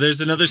 Okay, so there's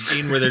another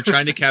scene where they're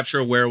trying to capture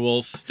a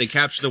werewolf. They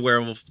capture the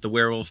werewolf. The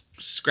werewolf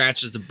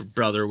scratches the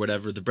brother,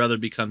 whatever. The brother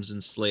becomes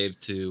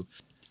enslaved to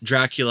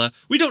Dracula.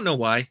 We don't know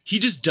why. He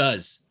just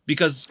does.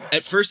 Because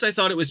at first I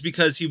thought it was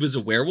because he was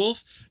a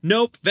werewolf.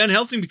 Nope. Van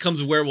Helsing becomes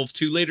a werewolf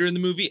too later in the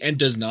movie and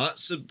does not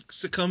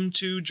succumb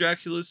to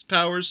Dracula's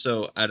powers.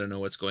 So I don't know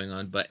what's going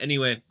on. But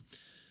anyway,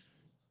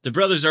 the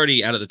brother's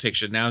already out of the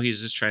picture. Now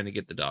he's just trying to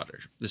get the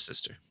daughter, the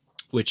sister,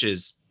 which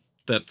is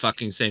the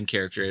fucking same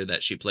character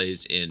that she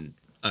plays in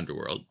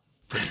Underworld,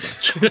 pretty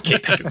much.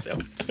 Kate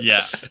Beckinsale.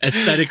 Yeah.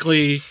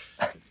 Aesthetically,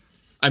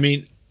 I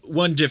mean,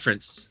 one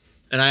difference,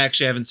 and I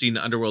actually haven't seen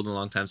Underworld in a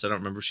long time, so I don't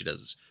remember if she does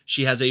this.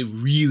 She has a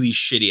really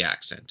shitty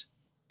accent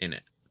in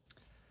it.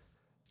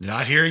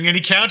 Not hearing any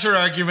counter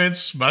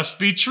arguments. Must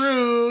be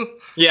true.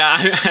 Yeah,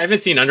 I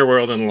haven't seen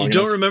Underworld in a long You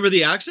time. don't remember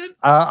the accent?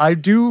 I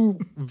do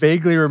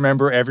vaguely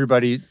remember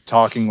everybody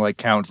talking like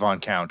Count Von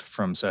Count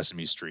from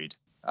Sesame Street.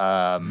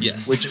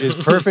 Yes. Which is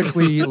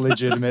perfectly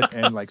legitimate,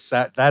 and like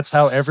that's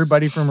how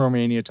everybody from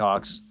Romania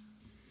talks.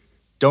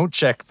 Don't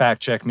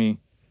fact check me.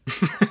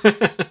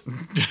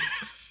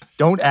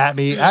 Don't at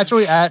me.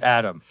 Actually, at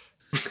Adam.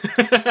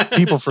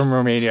 People from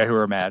Romania who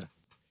are mad.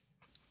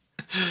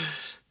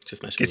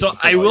 Just Okay, so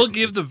I will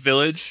give the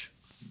village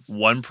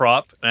one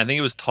prop, and I think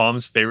it was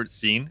Tom's favorite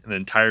scene in the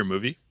entire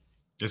movie,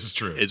 This is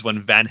true. is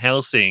when Van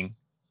Helsing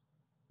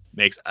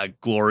makes a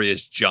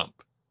glorious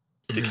jump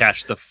to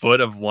catch the foot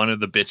of one of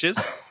the bitches.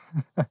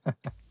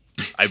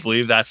 I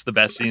believe that's the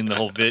best scene in the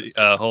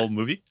whole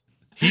movie.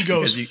 He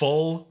goes Because he-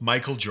 full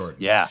Michael Jordan.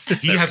 Yeah.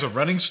 He has a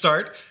running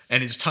start,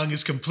 and his tongue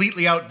is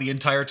completely out the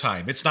entire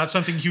time. It's not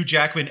something Hugh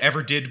Jackman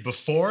ever did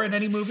before in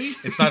any movie.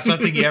 It's not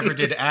something he ever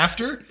did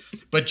after.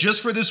 But just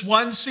for this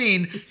one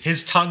scene,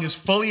 his tongue is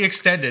fully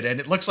extended, and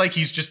it looks like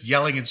he's just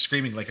yelling and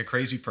screaming like a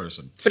crazy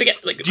person. But again,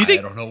 like, Do you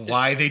think- I don't know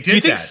why they Do you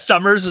did think that.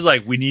 Summers was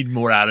like, we need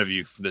more out of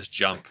you for this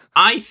jump?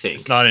 I think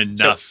It's not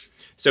enough.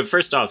 So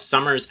first off,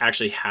 Summers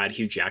actually had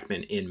Hugh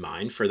Jackman in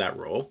mind for that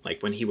role.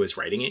 Like when he was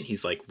writing it,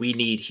 he's like, we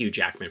need Hugh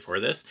Jackman for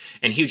this.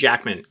 And Hugh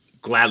Jackman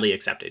gladly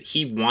accepted.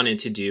 He wanted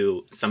to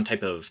do some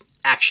type of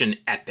action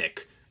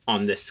epic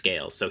on this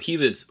scale. So he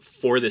was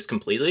for this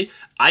completely.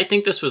 I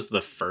think this was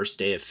the first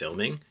day of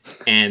filming.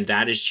 And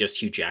that is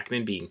just Hugh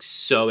Jackman being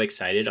so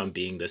excited on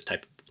being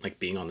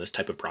being on this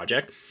type of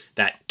project.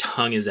 That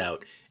tongue is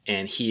out.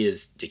 And he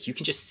is, like, you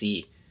can just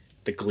see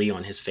the glee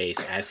on his face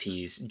as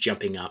he's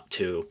jumping up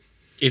to...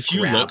 If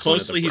you grab look one of the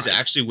closely, he's brides.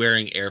 actually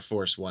wearing Air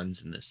Force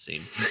Ones in this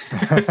scene.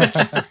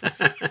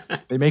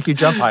 They make you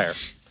jump higher.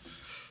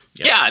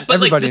 Yeah, but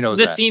Everybody like knows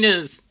this that. scene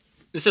is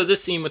so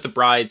this scene with the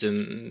brides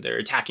and they're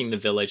attacking the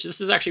village.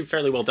 This is actually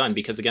fairly well done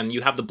because again,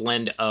 you have the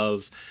blend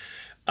of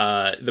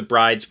the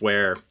brides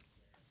where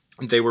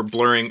they were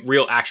blurring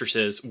real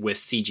actresses with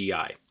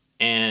CGI.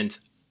 And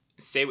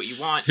say what you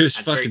want. It was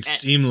at the very fucking end-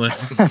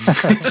 seamless.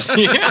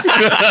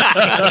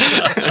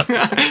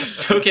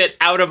 Took it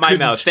out of my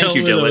mouth. Thank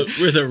you, Tell Dylan.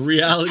 where the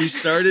reality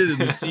started and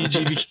the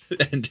CG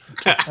ended.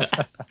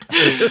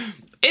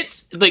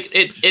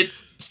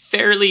 It's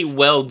fairly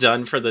well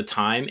done for the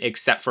time,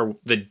 except for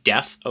the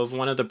death of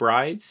one of the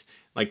brides.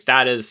 Like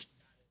that is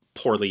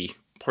poorly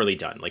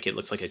done. Like it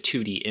looks like a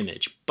 2D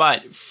image.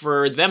 But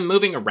for them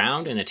moving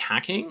around and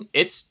attacking,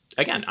 it's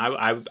again,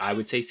 I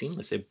would say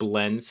seamless. It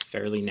blends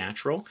fairly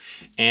natural,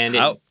 and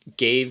it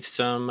gave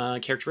some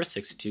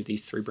characteristics to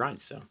these three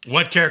brides. So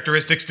What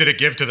characteristics did it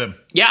give to them?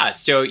 yeah,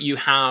 so you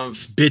have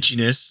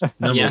Bitchiness,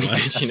 number one.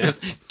 bitchiness.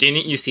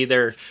 Didn't you see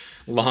their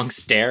long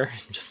stare?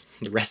 Just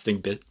the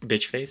resting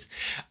bitch face.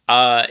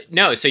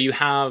 No, so you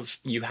have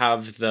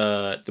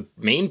the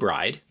main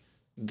bride,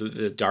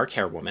 the dark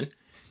hair woman.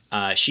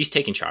 She's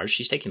taking charge.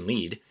 She's taking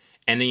lead.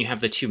 And then you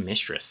have the two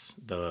mistress,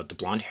 the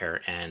blonde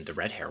hair and the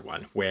red hair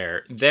one,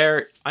 where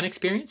they're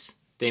unexperienced.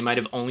 They might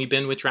have only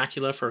been with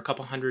Dracula for a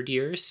couple hundred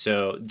years,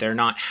 so they're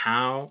not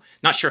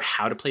sure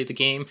how to play the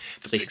game,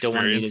 but they still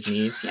want to meet his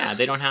needs. Yeah,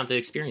 they don't have the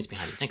experience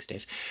behind it. Thanks,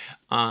 Dave.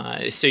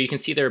 So you can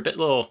see they're a bit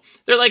little.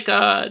 They're like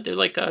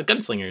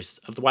gunslingers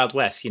of the Wild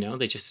West. You know,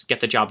 they just get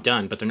the job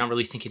done, but they're not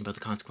really thinking about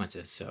the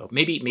consequences. So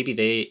maybe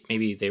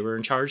they were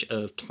in charge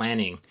of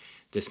planning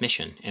this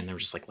mission, and they were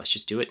just like, let's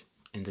just do it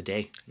in the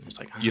day. And it's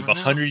like, You have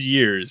 100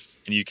 years,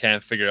 and you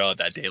can't figure out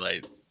that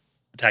daylight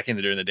attacking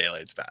during the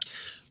daylight's bad.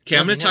 Okay,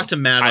 I'm going to talk to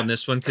Matt on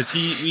this one because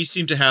we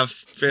seem to have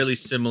fairly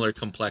similar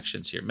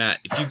complexions here. Matt,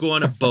 if you go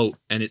on a boat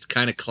and it's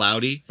kind of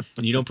cloudy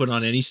and you don't put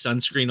on any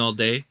sunscreen all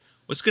day,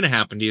 what's going to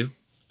happen to you?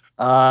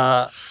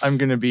 I'm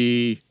going to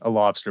be a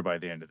lobster by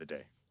the end of the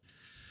day.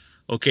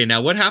 Okay,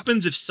 now what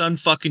happens if sun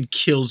fucking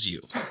kills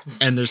you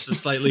and there's a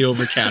slightly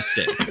overcast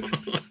day?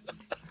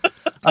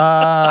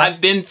 I've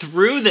been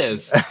through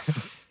this.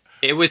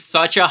 It was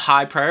such a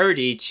high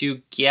priority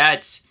to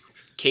get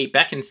Kate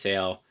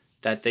Beckinsale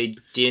that they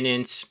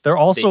didn't.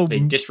 They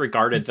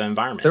disregarded the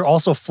environment. They're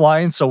also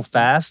flying so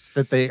fast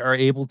that they are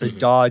able to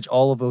dodge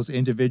all of those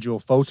individual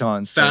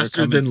photons.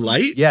 Faster than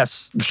light?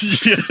 Yes.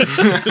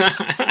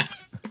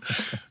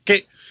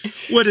 Okay,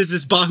 What is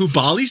this,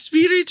 Bahubali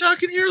speed are you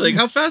talking here? Like,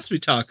 how fast are we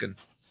talking?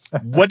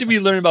 what did we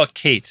learn about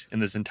Kate in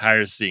this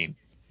entire scene?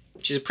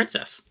 She's a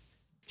princess.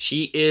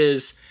 She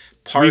is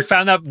We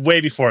found out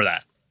way before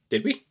that.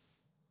 Did we?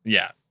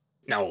 Yeah.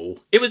 No,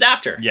 it was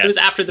after. Yes. It was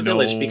after the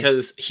village No.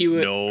 because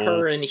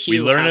her and Hugh.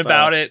 We learned have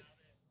about it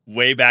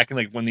way back in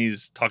like when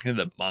he's talking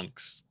to the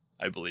monks,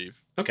 I believe.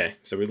 Okay,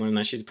 so we learned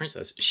that she's a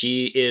princess.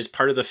 She is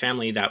part of the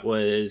family that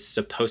was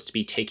supposed to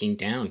be taking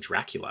down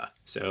Dracula.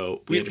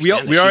 So we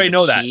already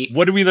know that.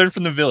 What did we learn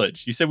from the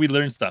village? You said we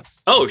learned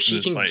stuff. Oh,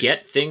 she can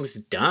get things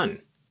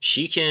done.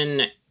 She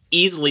can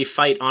easily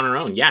fight on her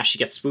own. Yeah, she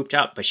gets swooped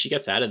up, but she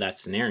gets out of that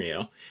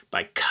scenario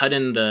by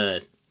cutting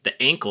the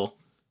ankle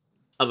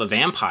of a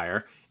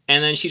vampire.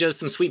 And then she does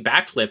some sweet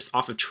backflips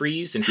off of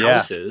trees and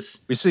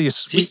houses. We see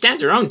She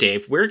stands her own,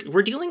 Dave. We're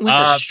dealing with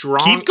a strong,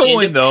 keep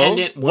going though.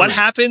 independent woman. What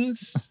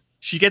happens?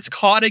 She gets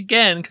caught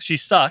again because she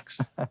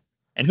sucks.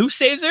 And who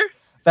saves her?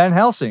 Van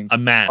Helsing, A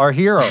man. our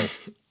hero.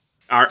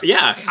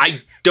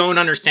 I don't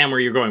understand where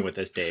you're going with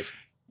this, Dave.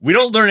 We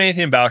don't learn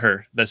anything about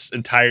her this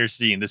entire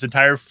scene, this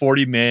entire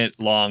 40-minute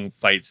long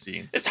fight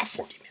scene. It's not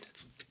 40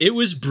 minutes. It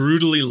was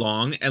brutally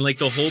long, and like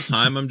the whole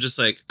time I'm just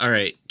like, all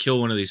right, kill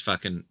one of these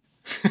fucking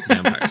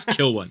vampires.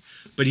 Kill one.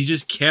 But he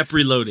just kept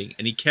reloading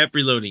and he kept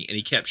reloading and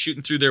he kept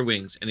shooting through their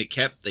wings and they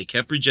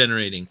kept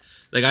regenerating.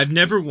 Like, I've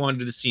never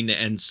wanted a scene to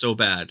end so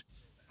bad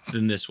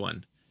than this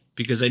one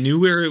because I knew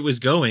where it was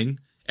going.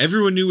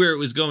 Everyone knew where it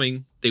was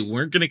going. They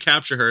weren't going to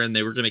capture her and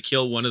they were going to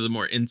kill one of the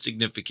more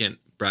insignificant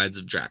brides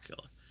of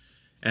Dracula.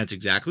 And that's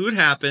exactly what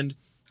happened,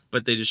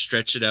 but they just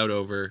stretched it out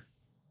over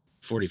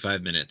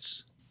 45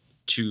 minutes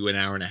to an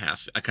hour and a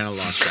half. I kind of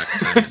lost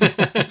track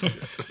of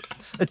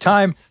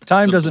time. The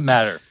time doesn't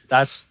matter.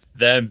 That's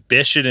The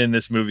ambition in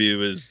this movie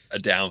was a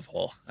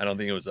downfall. I don't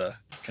think it was a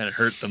kind of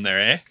hurt them there,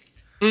 eh?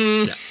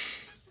 Yeah.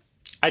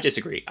 I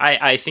disagree.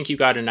 I think you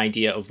got an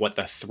idea of what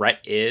the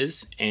threat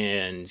is,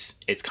 and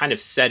it's kind of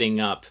setting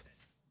up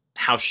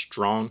how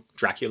strong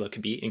Dracula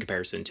could be in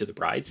comparison to the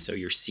brides. So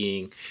you're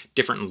seeing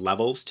different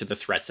levels to the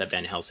threats that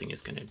Van Helsing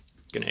is going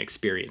to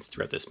experience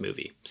throughout this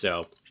movie.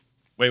 So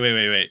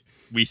Wait.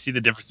 We see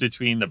the difference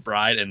between the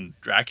bride and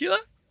Dracula?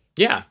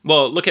 yeah,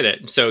 well, look at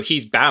it. So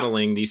he's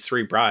battling these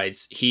three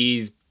brides.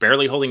 He's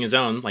barely holding his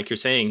own, like you're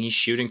saying. He's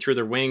shooting through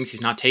their wings.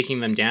 He's not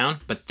taking them down.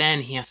 But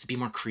then he has to be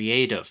more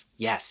creative.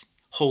 Yes,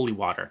 holy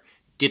water.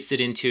 Dips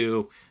it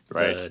into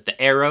the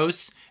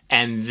arrows,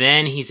 and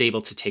then he's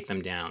able to take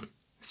them down.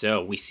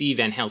 So we see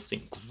Van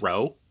Helsing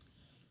grow,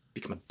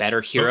 become a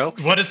better hero.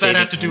 What does that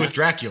have to saving do Anna. with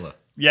Dracula?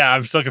 Yeah,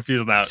 I'm still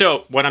confused on that.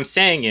 So what I'm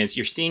saying is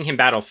you're seeing him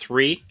battle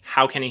three.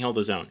 How can he hold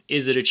his own?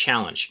 Is it a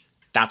challenge?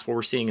 That's what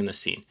we're seeing in this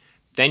scene.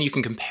 Then you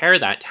can compare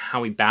that to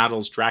how he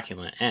battles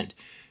Dracula at the end.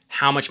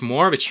 How much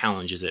more of a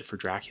challenge is it for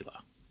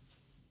Dracula?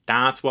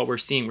 That's what we're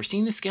seeing. We're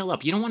seeing the scale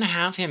up. You don't want to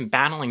have him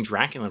battling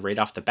Dracula right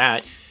off the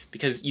bat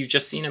because you've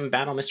just seen him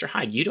battle Mr.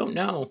 Hyde. You don't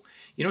know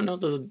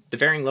the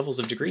varying levels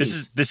of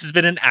degrees. This has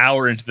been an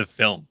hour into the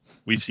film.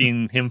 We've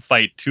seen him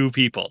fight two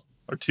people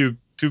or two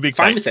big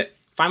Fine fights.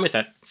 with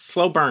it.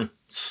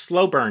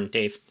 Slow burn,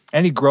 Dave.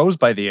 and he grows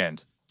by the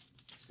end.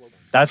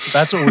 That's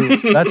what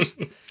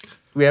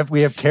we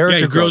have character Yeah,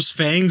 he growth. grows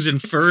fangs and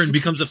fur and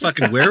becomes a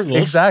fucking werewolf.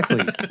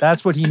 Exactly.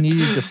 That's what he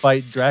needed to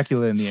fight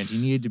Dracula in the end. He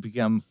needed to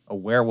become a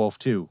werewolf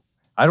too.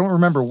 I don't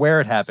remember where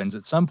it happens.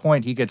 At some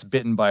point, he gets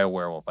bitten by a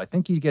werewolf. I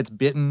think he gets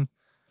bitten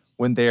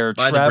when they're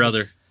By the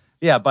brother.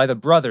 Yeah, by the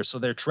brother. So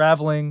they're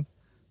traveling.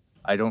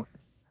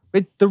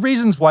 The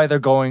reasons why they're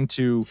going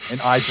to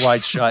an Eyes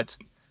Wide Shut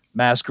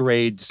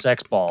masquerade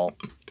sex ball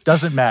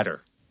doesn't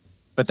matter.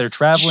 But they're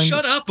traveling.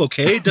 Shut up,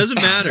 okay? It doesn't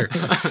matter.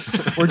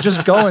 We're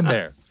just going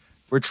there.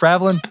 We're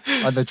traveling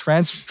on the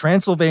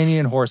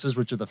Transylvanian horses,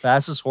 which are the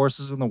fastest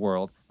horses in the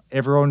world.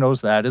 Everyone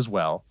knows that as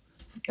well.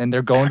 And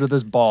they're going to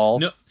this ball.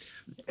 No,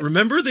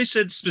 Remember they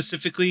said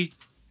specifically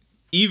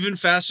even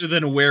faster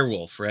than a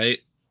werewolf, right?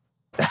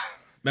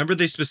 Remember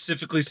they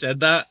specifically said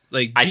that?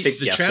 Like, I think,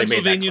 the yes, they made that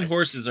Transylvanian claim.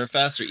 horses are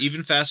faster,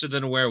 even faster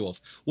than a werewolf.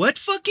 What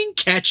fucking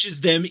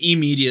catches them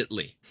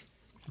immediately?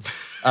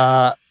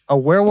 A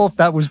werewolf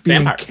that was being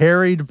Vampire.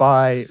 carried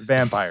by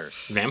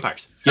vampires.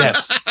 Vampires.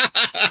 Yes.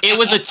 It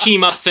was a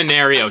team up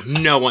scenario.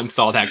 No one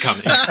saw that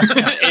coming.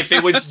 If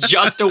it was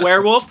just a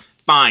werewolf,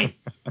 fine.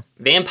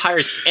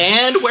 Vampires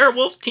and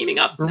werewolves teaming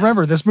up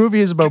Remember, this movie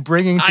is about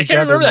bringing I can't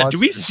together remember that. Do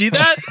we monsters. see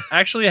that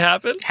actually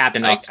happen?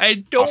 happened I, off, I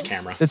don't off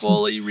camera. It's-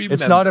 fully remember.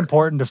 It's not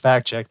important to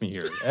fact check me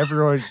here.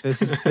 Everyone,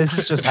 this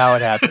is just how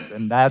it happens,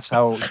 and that's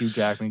how Hugh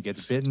Jackman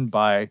gets bitten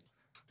by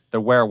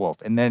the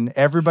werewolf. And then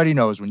everybody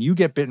knows when you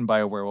get bitten by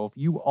a werewolf,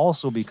 you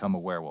also become a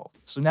werewolf.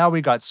 So now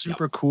we got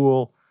super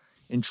cool,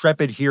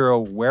 intrepid hero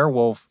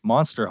werewolf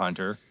monster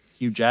hunter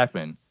Hugh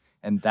Jackman,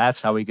 and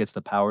that's how he gets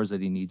the powers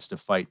that he needs to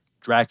fight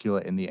Dracula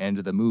in the end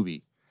of the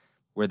movie,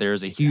 where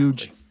there's a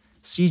huge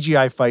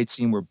CGI fight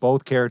scene where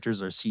both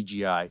characters are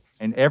CGI,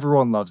 and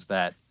everyone loves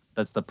that.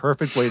 That's the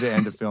perfect way to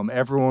end a film.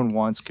 Everyone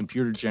wants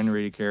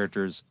computer-generated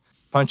characters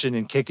punching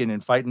and kicking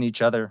and fighting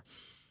each other.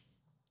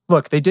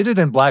 Look, they did it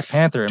in Black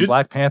Panther, and Did-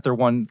 Black Panther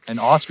won an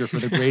Oscar for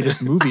the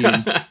greatest movie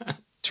in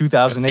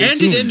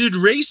 2018. And it ended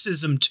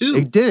racism too.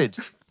 It did.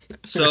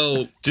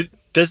 So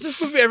Does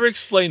this movie ever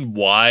explain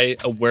why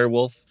a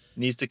werewolf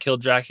needs to kill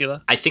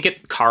Dracula? I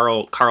think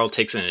Carl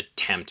takes an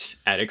attempt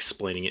at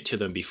explaining it to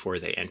them before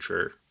they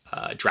enter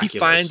Dracula's He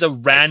finds a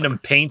random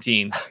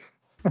painting,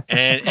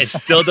 and it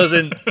still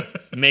doesn't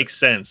make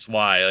sense.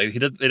 Why? Like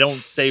they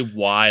don't say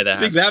why that. I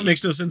think has to that be.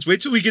 makes no sense.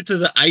 Wait till we get to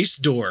the ice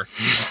door.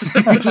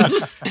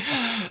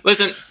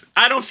 Listen,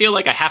 I don't feel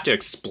like I have to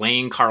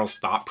explain Carl's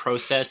thought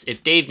process.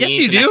 If Dave Yes, needs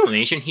you an do.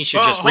 explanation, he should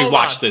Well, just hold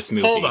rewatch on, this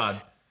movie. Hold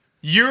on.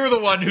 You're the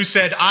one who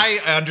said, I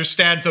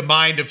understand the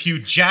mind of Hugh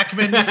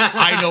Jackman.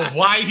 I know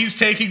why he's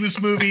taking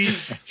this movie.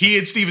 He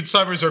and Steven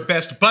Summers are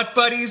best butt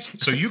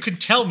buddies. So you can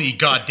tell me,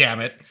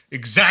 goddammit,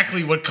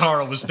 exactly what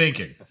Carl was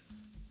thinking.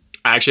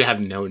 I actually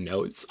have no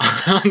notes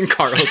on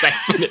Carl's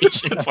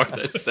explanation for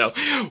this, so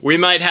we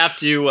might have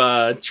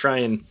to try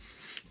and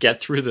get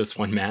through this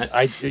one, Matt.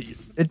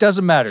 It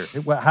doesn't matter.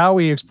 How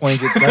he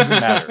explains it doesn't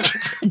matter.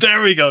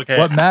 There we go. Okay.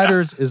 What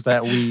matters is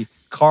that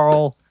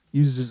Carl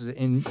uses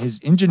in his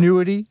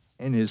ingenuity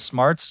and his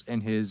smarts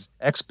and his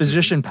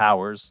exposition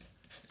powers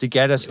to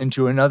get us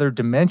into another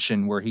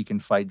dimension where he can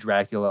fight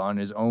Dracula on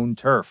his own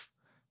turf,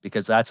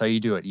 because that's how you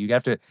do it. You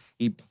have to,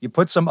 you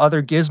put some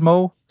other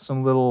gizmo,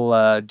 some little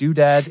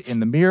doodad in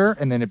the mirror,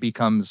 and then it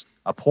becomes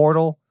a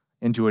portal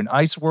into an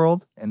ice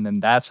world, and then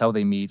that's how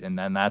they meet, and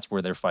then that's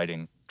where they're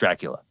fighting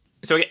Dracula.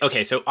 So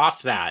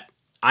off that,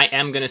 I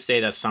am going to say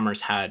that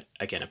Summers had,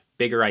 again, a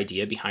bigger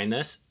idea behind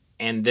this,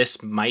 and this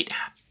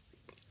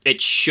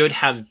it should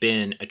have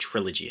been a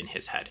trilogy in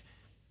his head,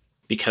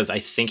 because I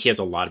think he has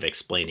a lot of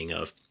explaining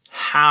of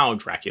how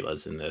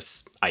Dracula's in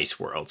this ice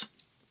world,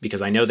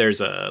 because I know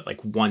there's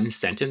one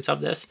sentence of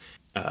this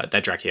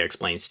that Dracula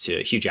explains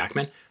to Hugh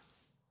Jackman.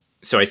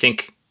 So I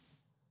think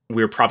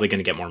we're probably going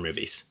to get more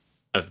movies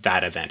of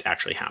that event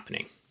actually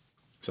happening.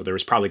 So there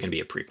was probably going to be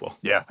a prequel.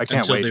 Yeah, I can't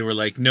Until wait. they were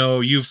like, no,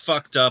 you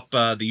fucked up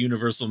the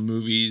Universal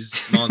movies,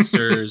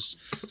 monsters.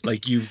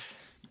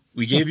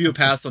 We gave you a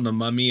pass on the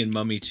Mummy and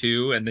Mummy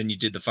 2, and then you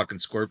did the fucking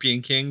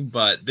Scorpion King,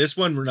 but this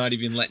one we're not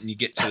even letting you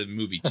get to the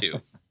movie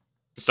 2.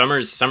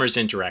 Summers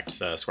didn't direct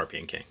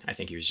Scorpion King. I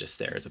think he was just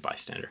there as a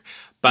bystander.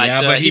 But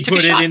Yeah, but he took a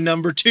put it shot. in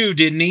number 2,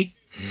 didn't he?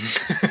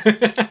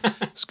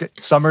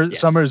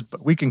 Summers,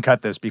 we can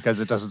cut this because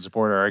it doesn't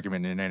support our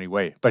argument in any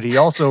way. But he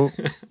also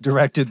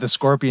directed the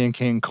Scorpion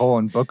King: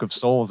 Book of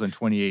Souls in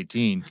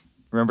 2018.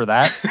 Remember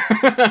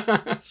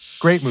that?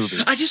 Great movie.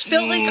 I just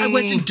felt like I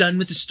wasn't done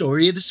with the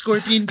story of the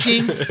Scorpion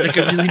King. Like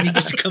I really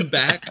needed to come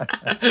back.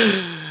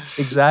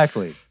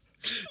 Exactly.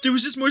 There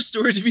was just more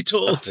story to be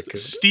told.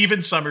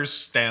 Steven Summers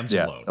stands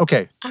Yeah. alone.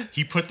 Okay.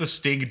 He put the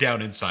sting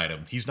down inside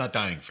him. He's not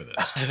dying for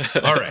this.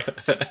 All right.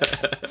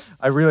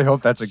 I really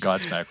hope that's a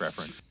Godsmack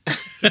reference.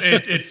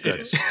 It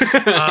is.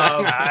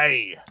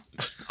 Aye.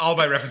 All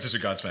my references are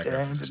Godsmack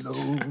references. Stand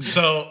alone.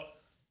 So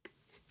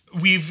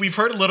we've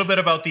heard a little bit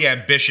about the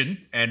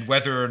ambition and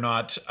whether or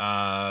not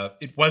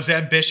it was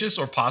ambitious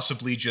or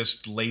possibly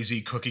just lazy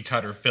cookie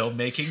cutter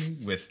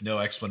filmmaking with no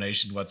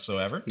explanation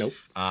whatsoever. Nope.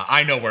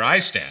 I know where I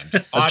stand.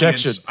 Objection.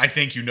 Audience, I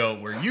think you know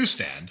where you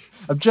stand.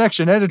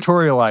 Objection.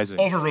 Editorializing.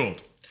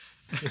 Overruled.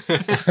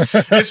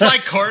 It's my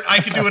court. I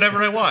can do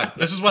whatever I want.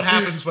 This is what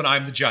happens when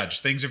I'm the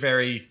judge. Things are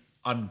very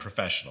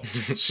unprofessional.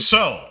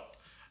 So,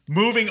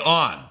 moving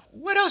on.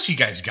 What else you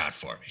guys got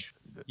for me?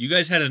 You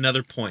guys had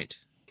another point.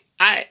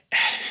 I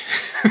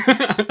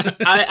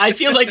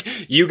feel like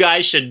you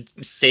guys should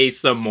say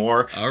some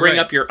more. All Bring right.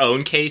 up your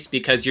own case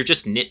because you're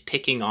just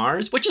nitpicking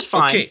ours, which is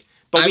fine. Okay,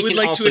 But I we would can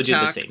like also to do the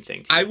attack. same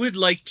thing. I would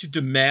like to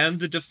demand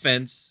the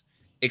defense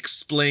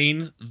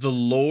explain the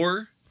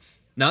lore,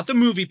 not the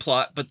movie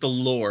plot, but the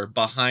lore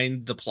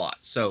behind the plot.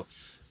 So,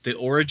 the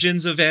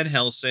origins of Van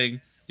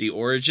Helsing, the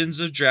origins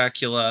of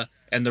Dracula,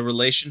 and the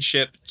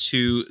relationship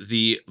to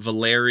the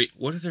Valeri.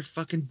 What are their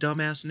fucking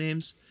dumbass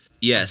names?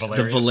 Yes,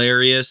 the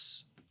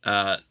Valerius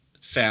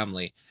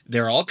family.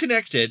 They're all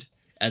connected,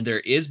 and there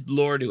is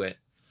lore to it,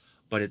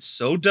 but it's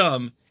so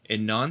dumb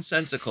and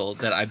nonsensical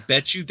that I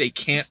bet you they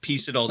can't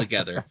piece it all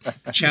together.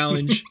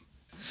 Challenge,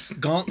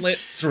 gauntlet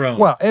thrown.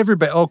 Well,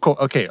 everybody. Oh,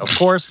 okay. Of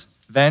course,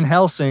 Van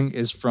Helsing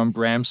is from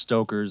Bram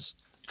Stoker's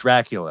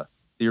Dracula,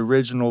 the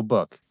original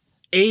book.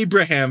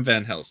 Abraham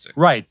Van Helsing.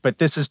 Right, but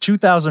this is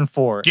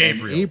 2004.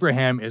 Gabriel. And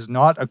Abraham is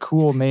not a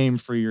cool name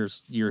for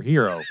your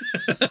hero.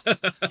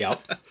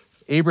 Yep.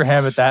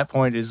 Abraham at that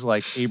point is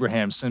like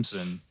Abraham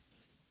Simpson,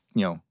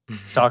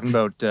 talking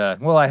about,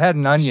 I had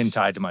an onion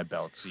tied to my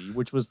belt, see,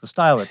 which was the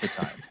style at the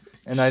time.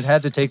 And I'd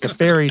had to take the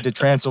ferry to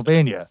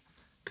Transylvania.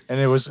 And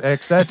it was,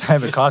 at that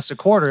time, it cost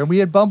 $0.25, and we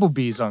had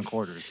bumblebees on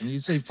quarters. And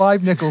you'd say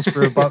 5 nickels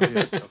for a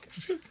bumblebee.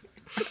 Okay.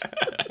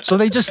 So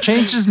they just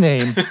changed his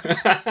name.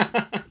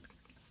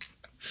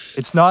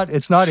 It's not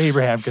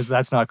Abraham, because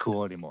that's not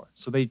cool anymore.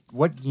 So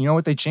what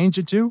they changed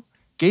it to?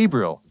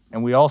 Gabriel.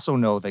 And we also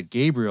know that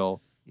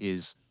Gabriel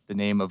is the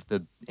name of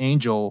the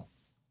angel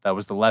that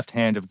was the left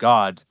hand of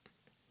God.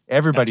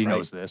 Everybody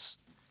knows this.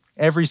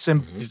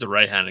 He's the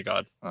right hand of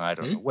God. I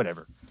don't know,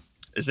 whatever.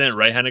 Isn't it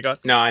right hand of God?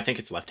 No, I think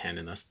it's left hand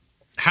in this.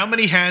 How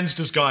many hands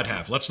does God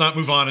have? Let's not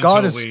move on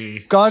God until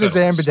is God is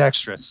settle this.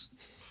 ambidextrous.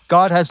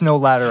 God has no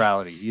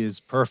laterality. He is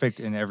perfect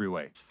in every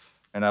way.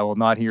 And I will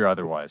not hear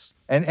otherwise.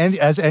 And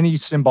as any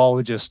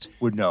symbologist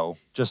would know,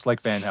 just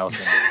like Van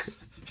Helsing is.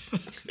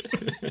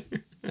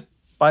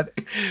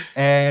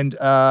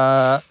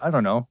 I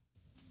don't know.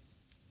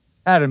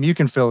 Adam, you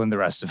can fill in the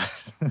rest of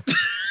it.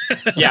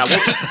 Yeah.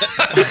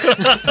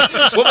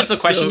 What was the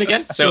question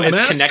again? So it's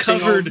Matt's connecting all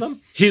of covered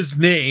them? his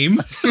name,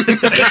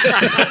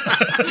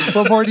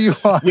 What more do you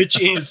want? which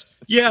is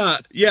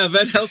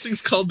Van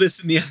Helsing's called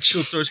this in the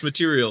actual source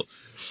material,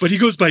 but he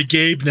goes by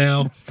Gabe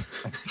now.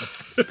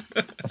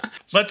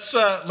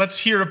 Let's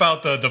hear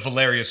about the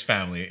Valerius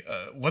family.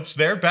 What's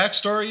their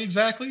backstory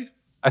exactly?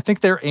 I think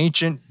they're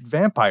ancient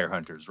vampire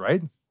hunters,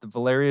 right? The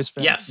Valerius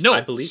family? Yes, No.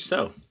 I believe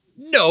so.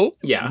 No.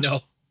 Yeah.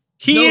 No,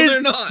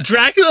 They're not.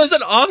 Dracula's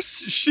an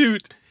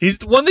offshoot. He's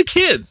one of the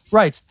kids.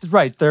 Right.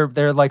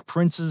 They're like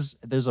princes.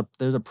 There's a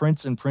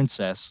prince and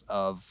princess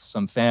of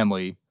some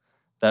family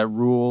that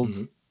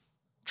ruled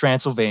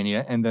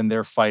Transylvania, and then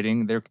they're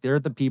fighting. They're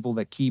the people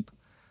that keep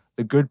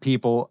the good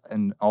people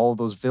and all of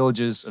those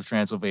villages of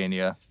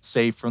Transylvania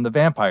safe from the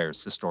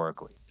vampires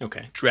historically.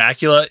 Okay.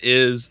 Dracula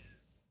is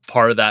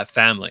part of that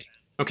family.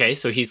 Okay,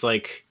 so he's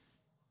like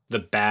the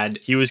bad.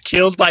 He was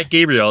killed by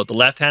Gabriel, the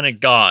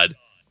left-handed god,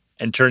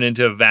 and turned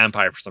into a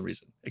vampire for some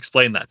reason.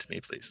 Explain that to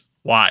me, please.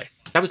 Why?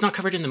 That was not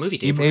covered in the movie,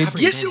 Dave. made- We're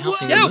covering Yes, Van it Helsing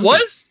was. in the Yeah, it movie.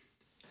 was.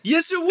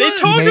 Yes, it They was.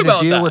 told- He made a about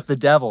deal that. with the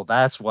devil.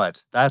 That's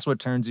what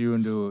turns you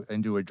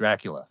into a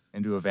Dracula,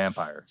 into a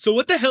vampire. So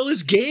what the hell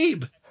is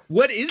Gabe?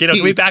 What is Okay, no, he?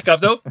 can we back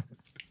up though?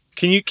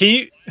 Can you?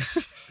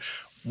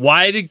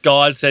 Why did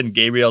God send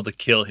Gabriel to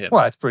kill him?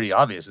 Well, that's pretty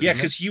obvious. Yeah, Isn't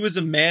because he was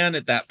a man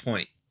at that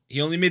point.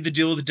 He only made the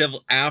deal with the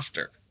devil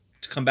after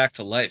to come back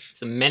to life.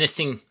 It's a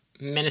menacing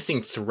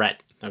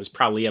threat that was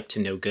probably up to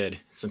no good.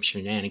 Some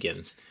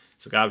shenanigans.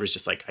 So God was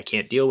just like, I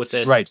can't deal with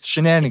this. right? Need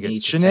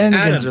Shenanigans. to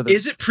Shenanigans are Adam, the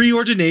is it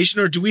preordination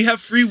or do we have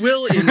free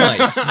will in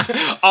life?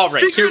 All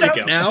right, Figure here it we out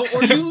go. now,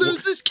 or you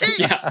lose this case.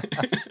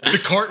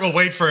 The court will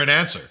wait for an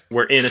answer.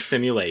 We're in a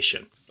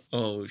simulation.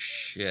 Oh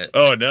shit!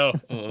 Oh no.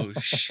 Oh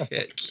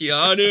shit!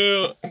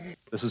 Keanu.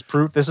 This is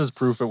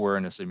proof that we're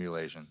in a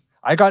simulation.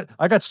 I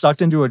got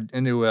sucked into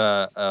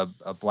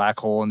a black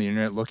hole on the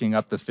internet looking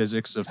up the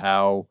physics of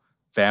how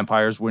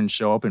vampires wouldn't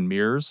show up in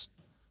mirrors,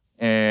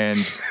 and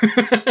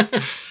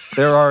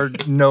there are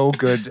no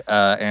good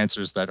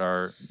answers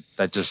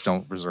that just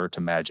don't resort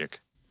to magic.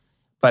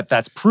 But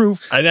that's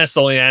proof. I think that's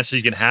the only answer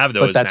you can have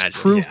though. But is that's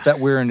magic. proof Yeah. that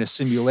we're in a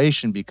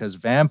simulation because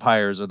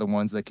vampires are the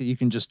ones that you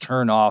can just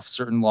turn off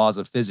certain laws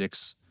of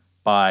physics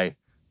by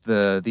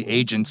the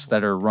agents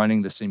that are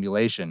running the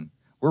simulation.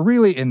 We're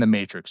really in the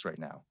Matrix right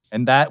now.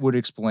 And that would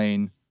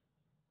explain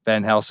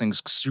Van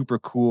Helsing's super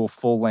cool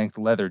full-length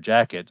leather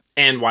jacket.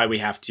 And why we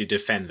have to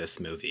defend this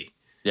movie.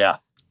 Yeah.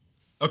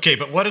 Okay,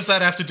 but what does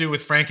that have to do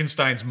with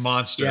Frankenstein's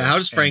monster? Yeah, how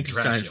does and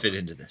Frankenstein Dracula? fit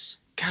into this?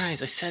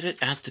 Guys, I said it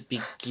at the No,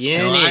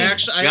 beginning. I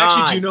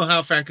actually do know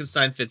how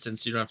Frankenstein fits in,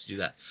 so you don't have to do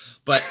that.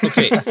 But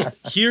okay,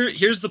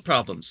 here's the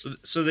problem.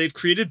 So they've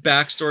created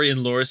backstory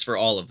and lore for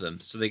all of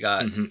them. So they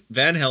got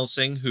Van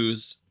Helsing,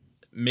 who's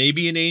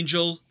maybe an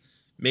angel,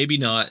 maybe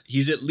not.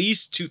 He's at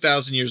least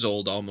 2,000 years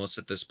old almost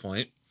at this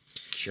point.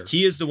 Sure.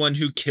 He is the one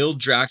who killed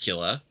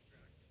Dracula,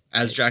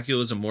 as Dracula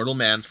was a mortal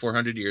man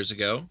 400 years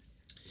ago.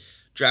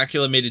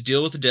 Dracula made a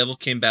deal with the devil,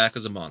 came back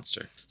as a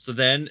monster. So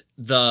then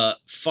the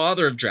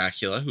father of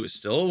Dracula, who is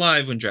still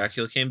alive when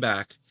Dracula came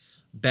back,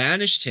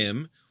 banished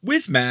him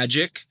with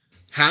magic.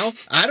 How?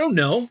 I don't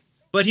know.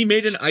 But he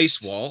made an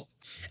ice wall.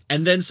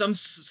 And then some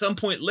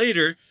point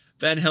later,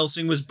 Van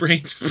Helsing was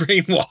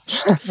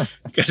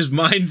brainwashed. Got his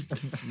mind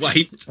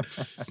wiped.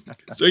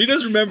 So he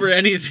doesn't remember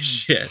any of this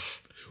shit.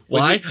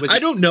 Why? Was I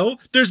it- don't know.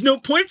 There's no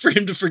point for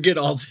him to forget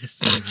all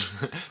this.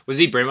 Was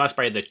he brainwashed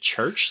by the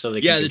church? So they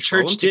Yeah, can the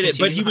control church him to did it,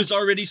 but continue he was on?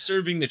 already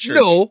serving the church.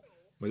 No.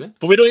 Was it?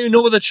 But we don't even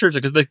know what the church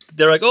is because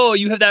they're like, oh,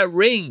 you have that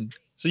ring.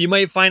 So you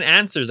might find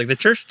answers. Like the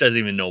church doesn't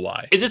even know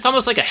why. Is this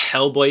almost like a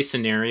Hellboy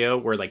scenario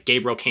where like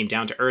Gabriel came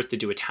down to Earth to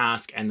do a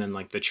task and then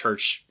like the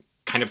church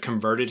kind of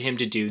converted him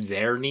to do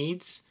their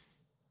needs,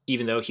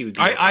 even though he would be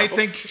more I powerful?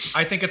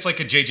 think it's like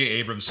a J.J.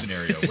 Abrams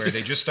scenario where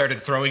they just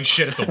started throwing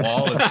shit at the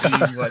wall and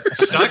seeing what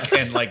stuck,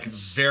 and like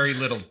very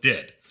little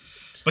did.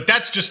 But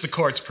that's just the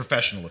court's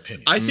professional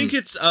opinion. I think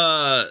it's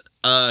a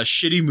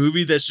shitty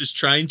movie that's just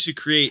trying to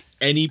create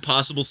any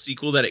possible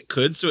sequel that it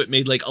could. So it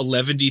made like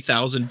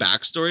 11,000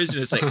 backstories,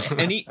 and it's like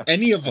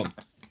any of them.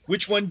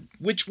 Which one?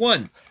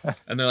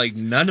 And they're like,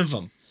 none of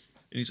them.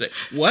 And he's like,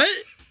 what?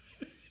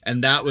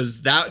 And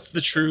that's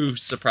the true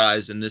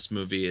surprise in this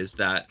movie, is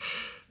that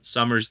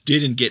Summers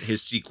didn't get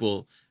his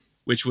sequel,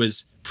 which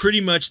was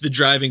pretty much the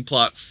driving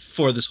plot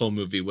for this whole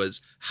movie,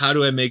 was how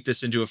do I make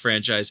this into a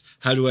franchise?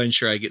 How do I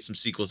ensure I get some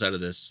sequels out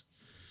of this?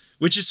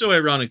 Which is so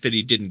ironic that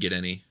he didn't get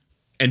any,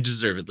 and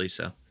deservedly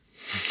so.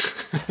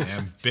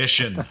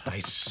 Ambition. I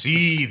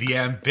see the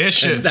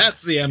ambition. And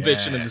that's the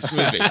ambition of this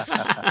movie.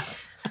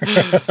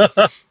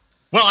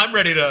 Well, I'm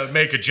ready to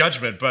make a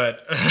judgment,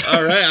 but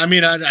All right. I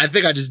mean, I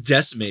think I just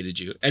decimated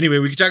you. Anyway,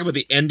 we can talk about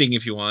the ending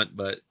if you want,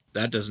 but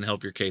that doesn't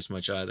help your case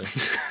much either.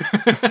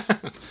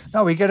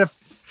 No, we get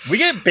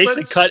basically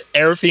Let's- cut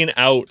everything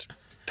out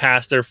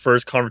past their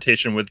first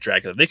confrontation with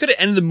Dracula. They could have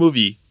ended the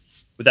movie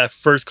with that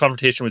first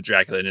confrontation with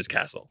Dracula in his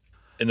castle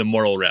in the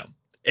mortal realm.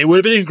 It would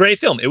have been a great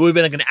film. It would have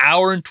been like an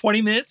hour and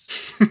 20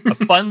 minutes, a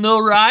fun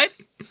little ride.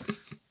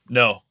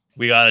 No,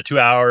 we got a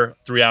 2-hour,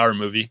 3-hour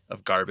movie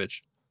of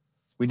garbage.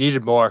 We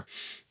needed more.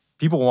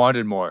 People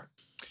wanted more.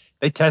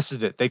 They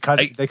tested it. They cut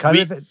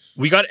it.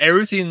 We got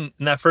everything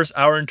in that first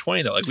hour and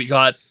 20 though. Like we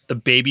got the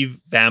baby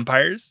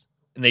vampires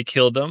and they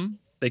killed them.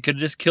 They could have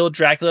just killed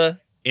Dracula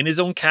in his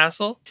own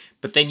castle.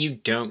 But then you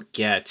don't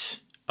get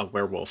a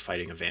werewolf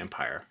fighting a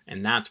vampire,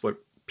 and that's what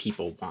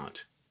people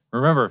want.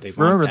 Remember, They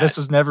want this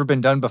that. has never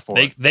been done before.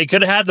 They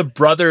could have had the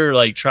brother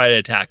like try to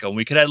attack him.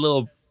 We could have had a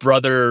little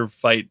brother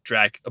fight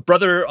a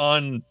brother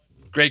on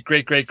great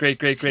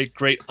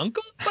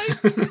uncle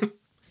fight.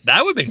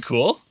 That would have been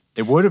cool.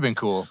 It would have been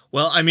cool.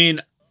 Well, I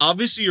mean,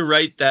 obviously you're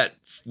right that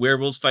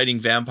werewolves fighting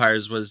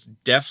vampires was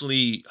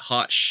definitely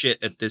hot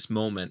shit at this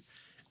moment.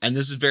 And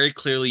this is very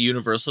clearly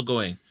Universal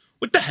going,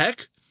 what the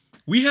heck?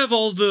 We have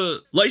all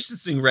the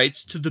licensing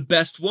rights to the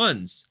best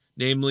ones,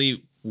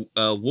 namely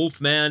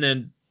Wolfman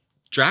and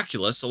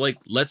Dracula. So, like,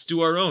 let's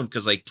do our own.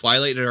 Because, like,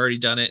 Twilight had already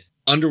done it.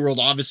 Underworld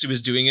obviously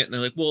was doing it. And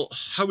they're like, well,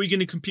 how are we going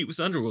to compete with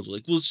Underworld? We're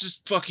like, well, let's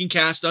just fucking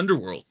cast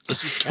Underworld.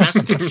 Let's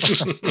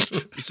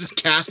just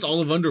cast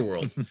all of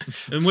Underworld.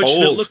 And what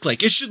should it Bold. look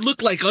like? It should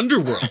look like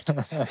Underworld.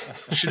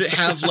 Should it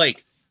have,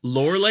 like,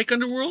 lore like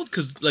Underworld?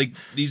 Because, like,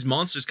 these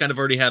monsters kind of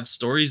already have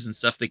stories and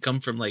stuff. They come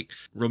from, like,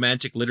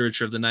 romantic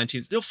literature of the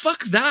 19th. No,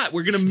 fuck that.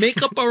 We're going to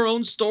make up our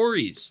own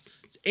stories.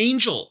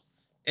 Angel.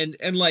 And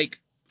like,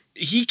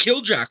 he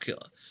killed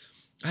Dracula.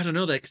 I don't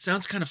know. That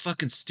sounds kind of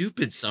fucking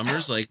stupid,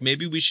 Summers. Like,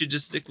 maybe we should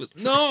just stick with...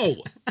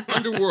 No!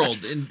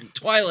 Underworld and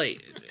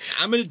Twilight.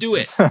 I'm going to do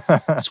it.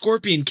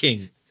 Scorpion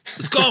King.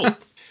 Let's go.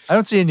 I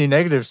don't see any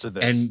negatives to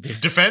this.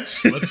 And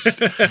defense. Let's.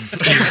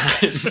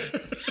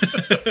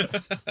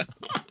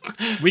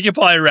 We could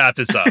probably wrap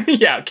this up.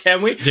 Yeah,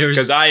 can we? There's-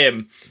 Because I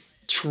am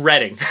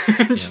treading.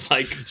 Just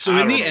like so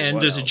I in don't the know end,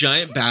 what there's a else.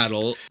 giant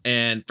battle,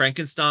 and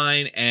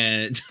Frankenstein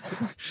and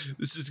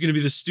this is going to be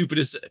the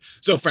stupidest.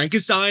 So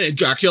Frankenstein and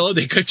Dracula,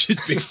 they got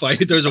this big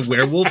fight. There's a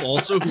werewolf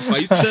also who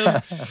fights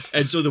them,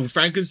 and so the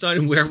Frankenstein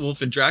and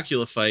werewolf and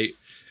Dracula fight,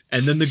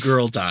 and then the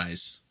girl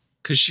dies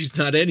because she's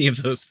not any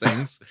of those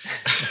things,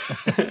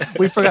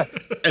 we forgot.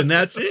 and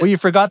that's it. Well, you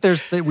forgot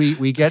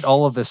we get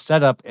all of the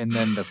setup and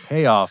then the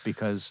payoff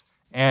because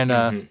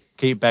Anna,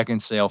 Kate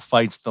Beckinsale,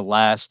 fights the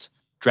last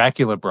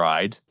Dracula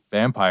bride,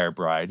 vampire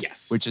bride,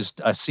 Yes. which is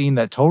a scene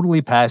that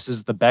totally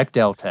passes the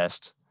Bechdel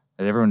test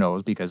that everyone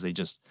knows because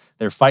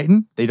they're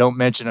fighting. They don't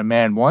mention a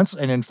man once.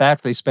 And in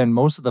fact, they spend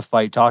most of the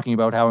fight talking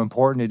about how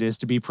important it is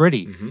to be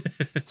pretty.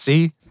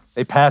 See,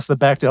 they pass the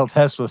Bechdel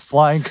test with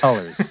flying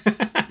colors.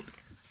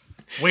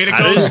 Way to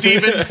go,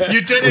 Steven.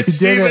 You did it, We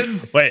did it.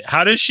 Steven. Wait,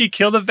 how does she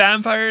kill the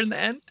vampire in the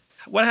end?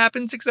 What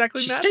happens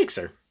exactly, She Matt? stakes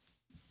her.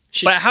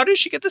 But how does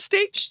she get the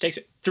stake? She takes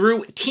it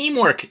through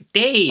teamwork.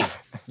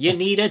 Dave, you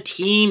need a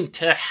team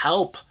to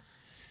help.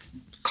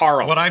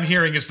 Carl. What I'm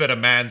hearing is that a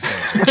man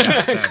saved her.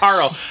 That's-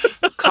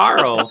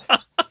 Carl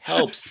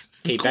helps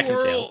Kate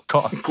Beckinsale.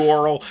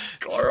 Goral.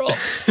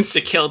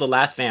 To kill the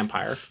last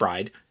vampire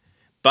bride.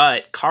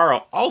 But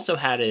Carl also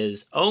had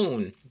his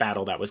own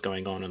battle that was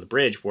going on the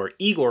bridge where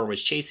Igor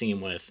was chasing him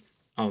with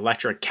an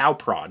electric cow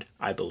prod,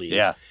 I believe.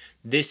 Yeah.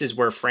 This is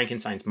where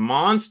Frankenstein's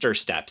monster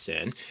steps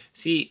in.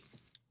 See,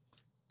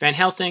 Van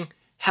Helsing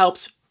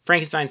helps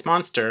Frankenstein's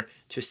monster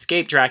to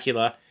escape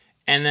Dracula,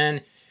 and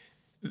then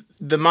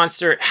the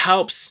monster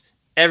helps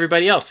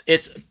everybody else.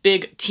 It's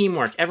big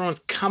teamwork. Everyone's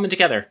coming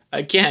together.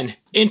 Again,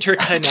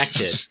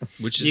 interconnected.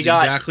 Which You is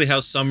got- exactly how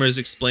Summers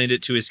explained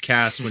it to his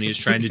cast when he was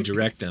trying to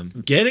direct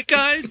them. Get it,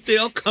 guys? They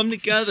all come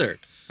together.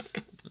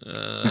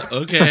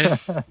 Okay.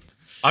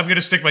 I'm going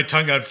to stick my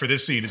tongue out for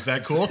this scene. Is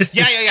that cool?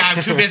 Yeah.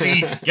 I'm too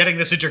busy getting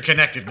this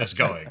interconnectedness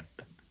going.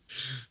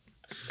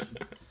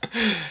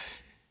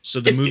 So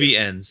the movie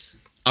ends.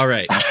 All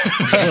right.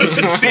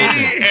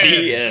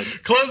 The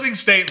end. Closing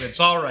statements.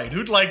 All right.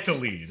 Who'd like to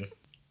lead?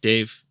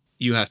 Dave,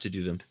 you have to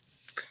do them.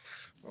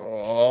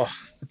 Oh,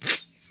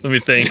 let me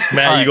think.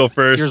 Matt, All you right, go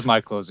first. Here's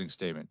my closing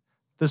statement.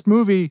 This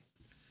movie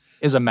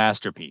is a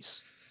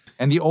masterpiece.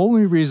 And the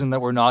only reason that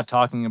we're not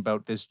talking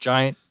about this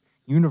giant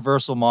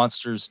Universal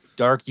Monsters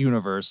dark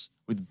universe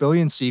with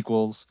billion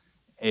sequels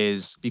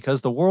is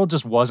because the world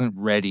just wasn't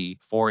ready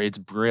for its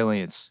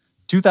brilliance.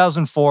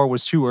 2004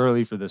 was too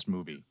early for this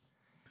movie.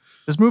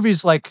 This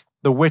movie's like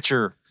The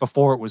Witcher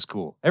before it was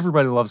cool.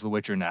 Everybody loves The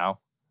Witcher now.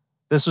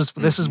 This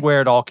is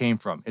where it all came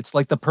from. It's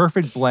like the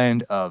perfect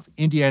blend of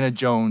Indiana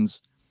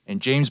Jones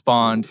and James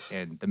Bond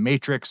and The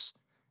Matrix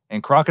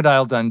and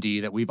Crocodile Dundee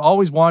that we've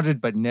always wanted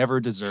but never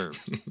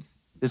deserved.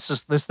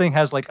 This thing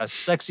has like a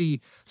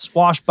sexy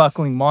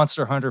swashbuckling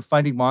monster hunter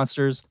fighting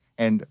monsters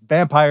and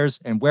vampires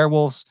and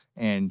werewolves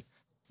and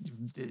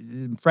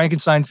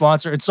Frankenstein's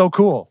monster. It's so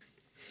cool.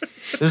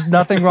 There's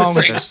nothing wrong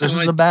with this. This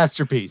is a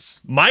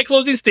masterpiece. My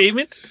closing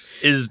statement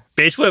is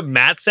basically what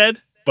Matt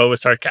said, but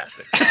was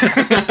sarcastic.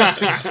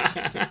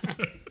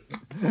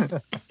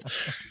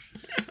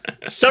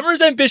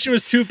 Summer's ambition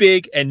was too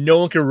big and no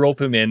one could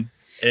rope him in,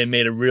 and it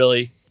made a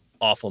really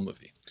awful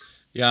movie.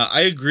 Yeah,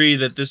 I agree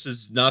that this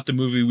is not the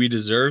movie we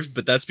deserved,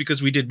 but that's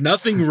because we did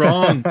nothing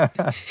wrong.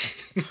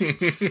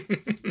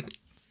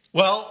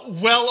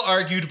 Well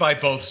argued by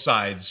both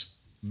sides,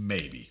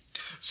 maybe.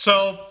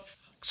 So,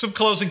 some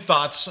closing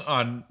thoughts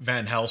on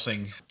Van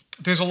Helsing.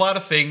 There's a lot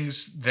of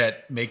things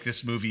that make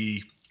this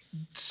movie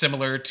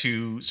similar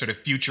to sort of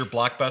future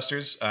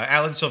blockbusters.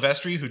 Alan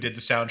Silvestri, who did the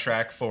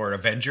soundtrack for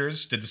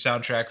Avengers, did the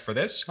soundtrack for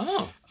this.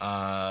 Oh.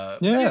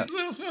 Yeah.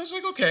 I was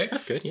like, okay.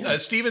 That's good, yeah.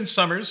 Steven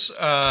Sommers,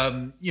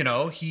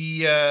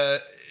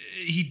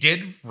 he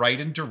did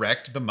write and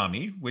direct The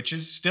Mummy, which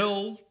is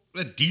still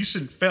a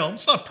decent film.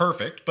 It's not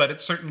perfect, but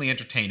it's certainly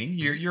entertaining.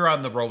 You're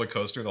on the roller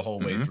coaster the whole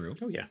way through.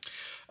 Oh, yeah.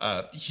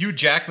 Hugh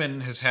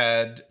Jackman has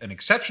had an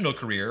exceptional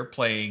career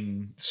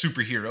playing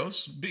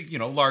superheroes, big,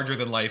 larger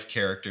than life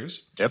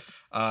characters. Yep.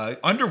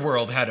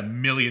 Underworld had a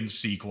million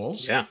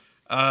sequels. Yeah.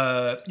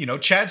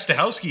 Chad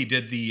Stahelski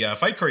did the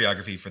fight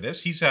choreography for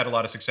this. He's had a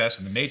lot of success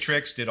in The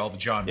Matrix, did all the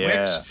John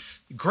Wicks.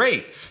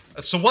 Great.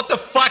 So what the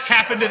fuck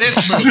happened to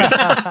this movie?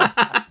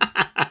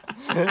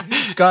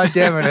 God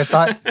damn it. I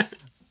thought...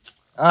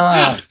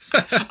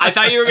 I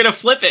thought you were going to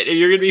flip it and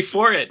you're going to be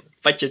for it,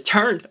 but you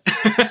turned.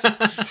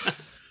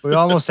 We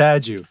almost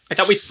had you. I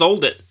thought we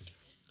sold it.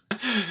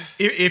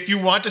 If you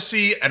want to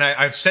see, and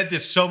I've said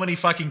this so many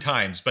fucking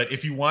times, but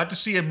if you want to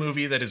see a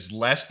movie that is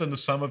less than the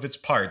sum of its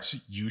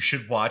parts, you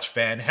should watch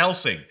Van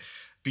Helsing.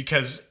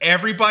 Because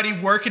everybody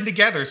working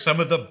together, some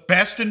of the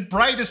best and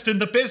brightest in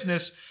the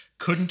business,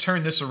 couldn't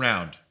turn this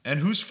around.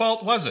 And whose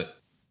fault was it?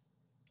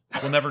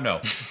 We'll never know.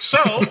 So,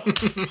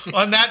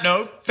 on that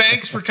note,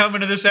 thanks for coming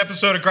to this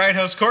episode of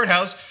Grindhouse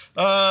Courthouse.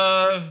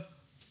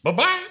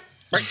 Bye-bye.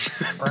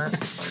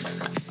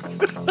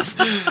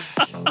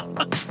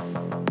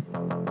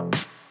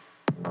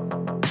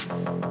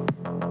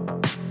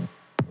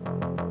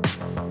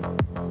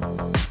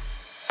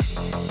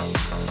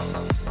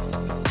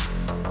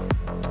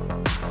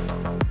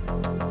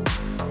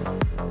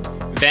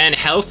 Van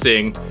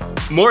Helsing,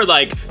 more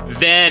like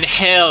Van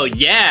Hell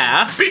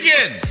Yeah.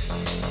 Begin!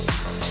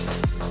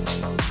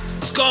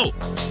 Let's go.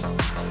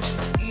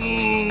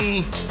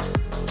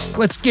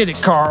 Let's get it,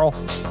 Carl.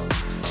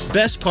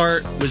 Best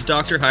part was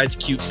Dr. Hyde's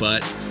cute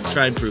butt.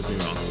 Try and prove me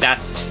wrong.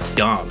 That's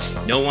dumb.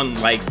 No one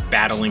likes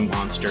battling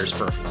monsters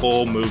for a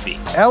full movie.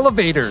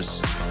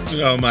 Elevators.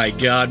 Oh my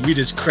god, we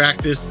just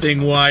cracked this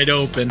thing wide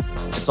open.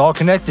 It's all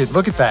connected.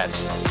 Look at that.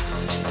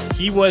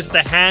 He was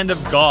the hand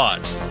of God.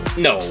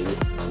 No.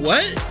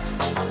 What?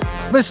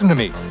 Listen to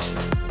me.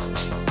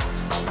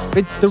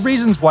 The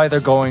reasons why they're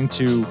going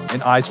to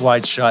an Eyes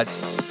Wide Shut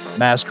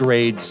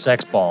masquerade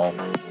sex ball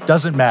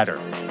doesn't matter.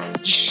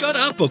 Just shut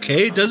up,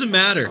 okay? It doesn't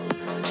matter.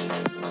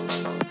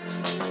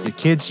 You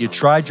kids, you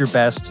tried your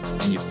best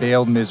and you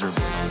failed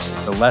miserably.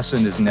 The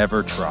lesson is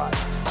never try.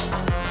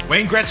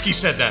 Wayne Gretzky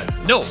said that.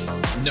 No,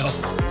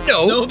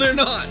 No, they're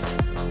not.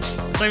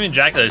 it's not even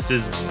Dracula. It's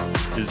his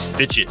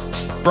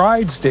bitches.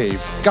 Brides,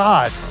 Dave.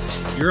 God.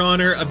 Your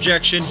Honor,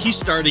 objection. He's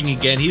starting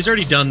again. He's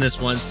already done this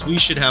once. We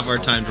should have our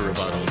time to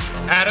rebuttal.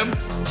 Adam,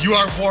 you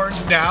are warned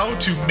now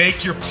to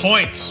make your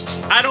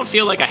points. I don't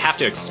feel like I have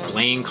to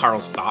explain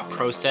Carl's thought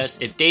process.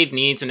 If Dave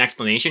needs an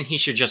explanation, he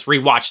should just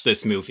rewatch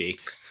this movie.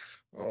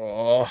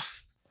 Oh.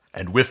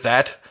 And with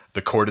that,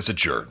 the court is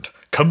adjourned.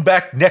 Come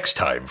back next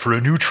time for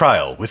a new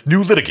trial with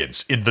new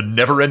litigants in the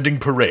never-ending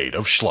parade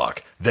of schlock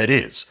that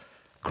is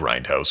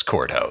Grindhouse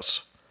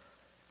Courthouse.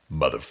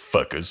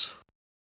 Motherfuckers.